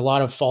undo and a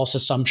lot of false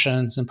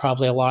assumptions and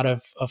probably a lot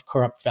of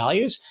corrupt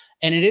values.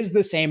 And it is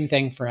the same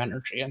thing for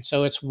energy. And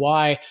so it's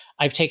why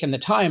I've taken the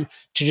time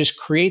to just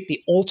create the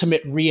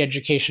ultimate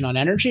re-education on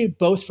energy,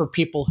 both for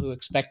people who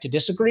expect to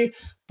disagree,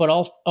 but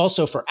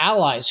also for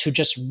allies who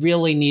just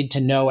really need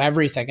to know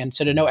everything. And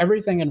so to know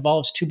everything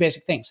involves two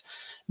basic things.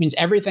 It means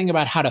everything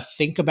about how to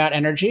think about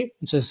energy.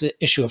 And so this is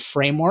the issue of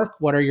framework.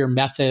 What are your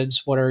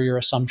methods? What are your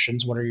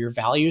assumptions? What are your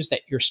values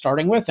that you're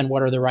starting with? And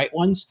what are the right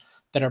ones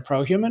that are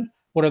pro-human?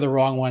 What are the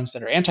wrong ones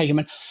that are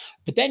anti-human?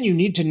 But then you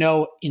need to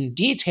know in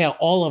detail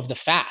all of the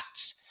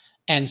facts.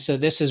 And so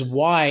this is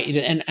why,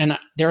 and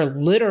there are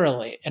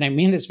literally, and I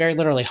mean this very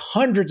literally,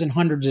 hundreds and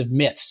hundreds of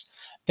myths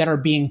that are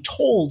being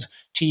told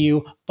to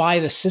you by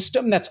the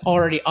system that's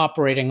already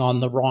operating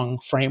on the wrong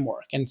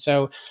framework. And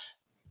so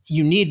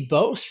you need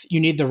both. You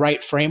need the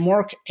right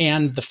framework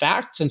and the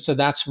facts. And so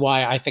that's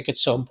why I think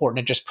it's so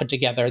important to just put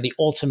together the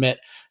ultimate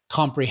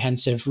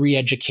comprehensive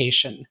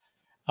re-education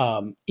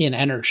in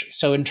energy.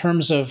 So in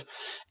terms of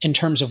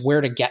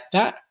where to get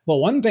that, well,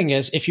 one thing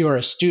is if you are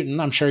a student,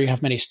 I'm sure you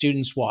have many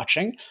students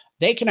watching,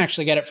 they can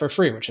actually get it for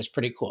free, which is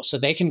pretty cool. So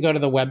they can go to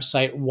the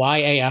website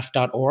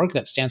YAF.org,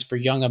 that stands for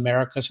Young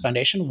America's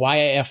Foundation,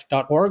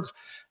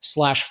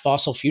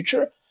 YAF.org/fossil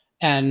future.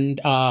 And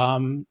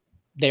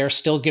they're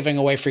still giving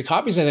away free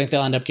copies. I think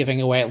they'll end up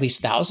giving away at least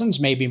thousands,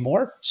 maybe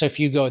more. So if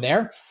you go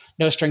there,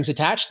 no strings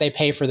attached, they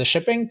pay for the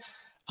shipping.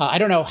 I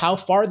don't know how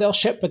far they'll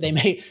ship, but they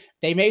may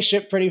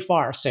ship pretty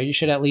far. So you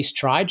should at least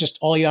try. Just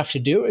all you have to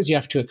do is you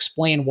have to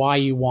explain why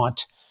you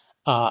want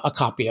a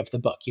copy of the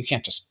book. You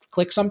can't just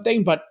click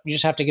something, but you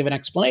just have to give an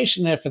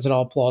explanation. And if it's at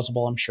all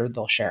plausible, I'm sure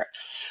they'll share it.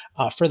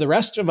 For the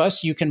rest of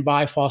us, you can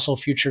buy Fossil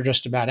Future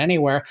just about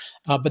anywhere.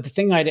 But the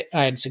thing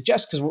I'd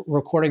suggest, because we're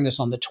recording this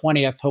on the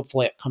 20th,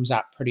 hopefully it comes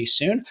out pretty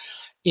soon,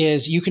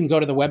 is you can go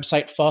to the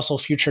website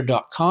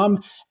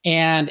fossilfuture.com,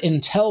 and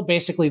until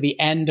basically the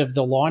end of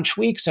the launch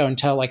week, so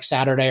until like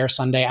Saturday or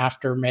Sunday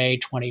after May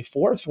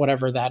 24th,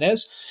 whatever that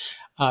is,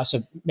 so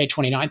May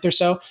 29th or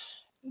so,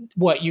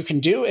 what you can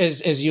do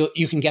is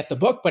you can get the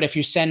book, but if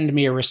you send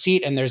me a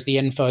receipt and there's the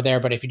info there,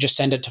 but if you just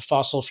send it to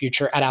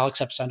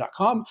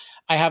fossilfuture@alexepstein.com,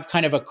 I have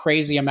kind of a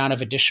crazy amount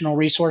of additional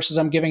resources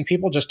I'm giving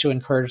people just to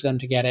encourage them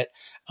to get it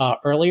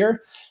earlier.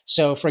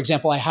 So for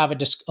example, I have a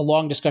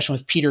long discussion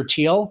with Peter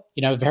Thiel,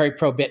 very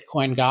pro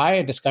Bitcoin guy,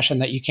 a discussion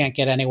that you can't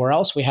get anywhere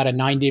else. We had a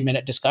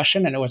 90-minute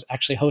discussion and it was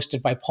actually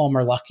hosted by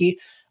Palmer Luckey,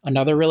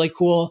 another really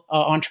cool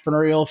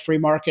entrepreneurial free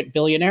market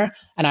billionaire.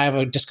 And I have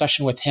a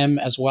discussion with him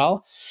as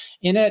well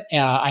in it.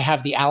 I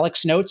have the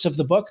Alex notes of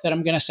the book that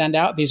I'm going to send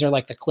out. These are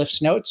like the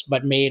Cliff's notes,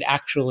 but made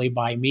actually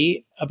by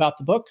me about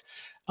the book.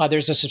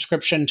 There's a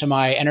subscription to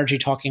my Energy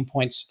Talking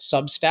Points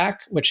Substack,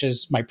 which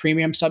is my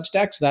premium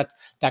Substack. So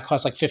that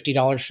costs like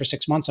 $50 for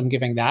 6 months. I'm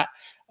giving that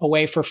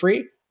away for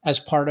free as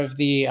part of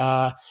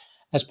the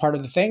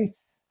thing.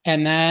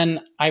 And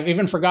then I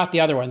even forgot the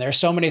other one. There are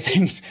so many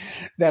things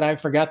that I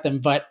forgot them,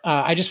 but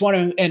I just want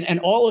to, and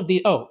all of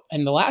the,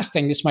 and the last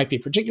thing, this might be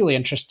particularly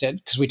interested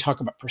because we talk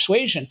about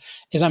persuasion,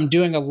 is I'm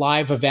doing a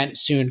live event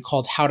soon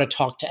called How to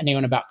Talk to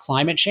Anyone About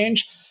Climate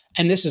Change.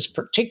 And this is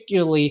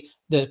particularly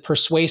the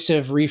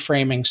persuasive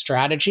reframing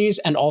strategies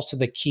and also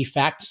the key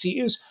facts to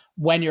use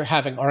when you're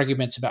having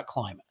arguments about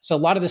climate. So a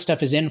lot of this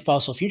stuff is in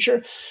Fossil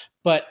Future,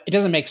 but it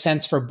doesn't make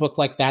sense for a book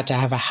like that to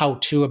have a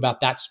how-to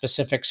about that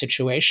specific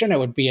situation. It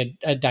would be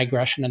a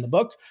digression in the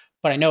book,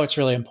 but I know it's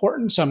really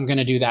important, so I'm going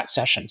to do that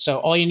session. So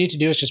all you need to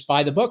do is just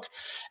buy the book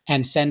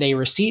and send a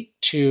receipt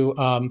to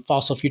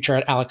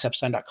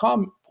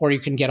fossilfuture@alexepstein.com, or you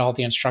can get all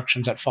the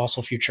instructions at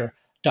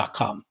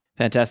fossilfuture.com.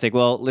 Fantastic.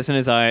 Well,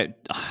 listeners, I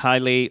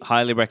highly,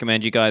 highly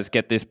recommend you guys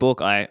get this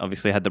book. I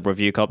obviously had the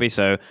review copy,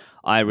 so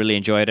I really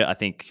enjoyed it. I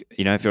think,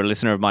 if you're a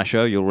listener of my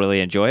show, you'll really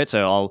enjoy it.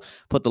 So I'll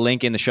put the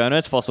link in the show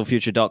notes,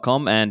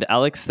 fossilfuture.com. And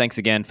Alex, thanks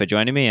again for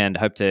joining me and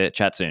hope to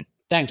chat soon.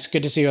 Thanks.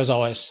 Good to see you as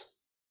always.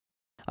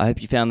 I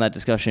hope you found that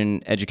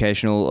discussion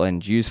educational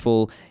and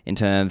useful in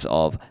terms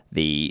of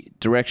the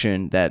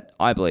direction that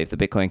I believe the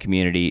Bitcoin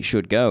community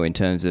should go in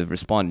terms of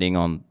responding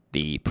on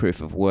the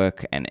proof of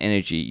work and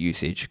energy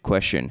usage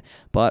question.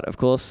 But of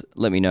course,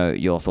 let me know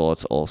your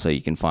thoughts. Also,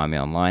 you can find me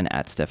online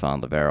at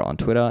Stephan Livera on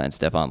Twitter and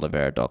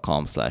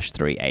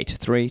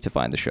stephanlivera.com/383 to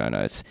find the show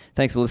notes.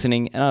 Thanks for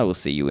listening, and I will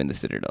see you in the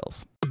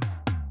Citadels.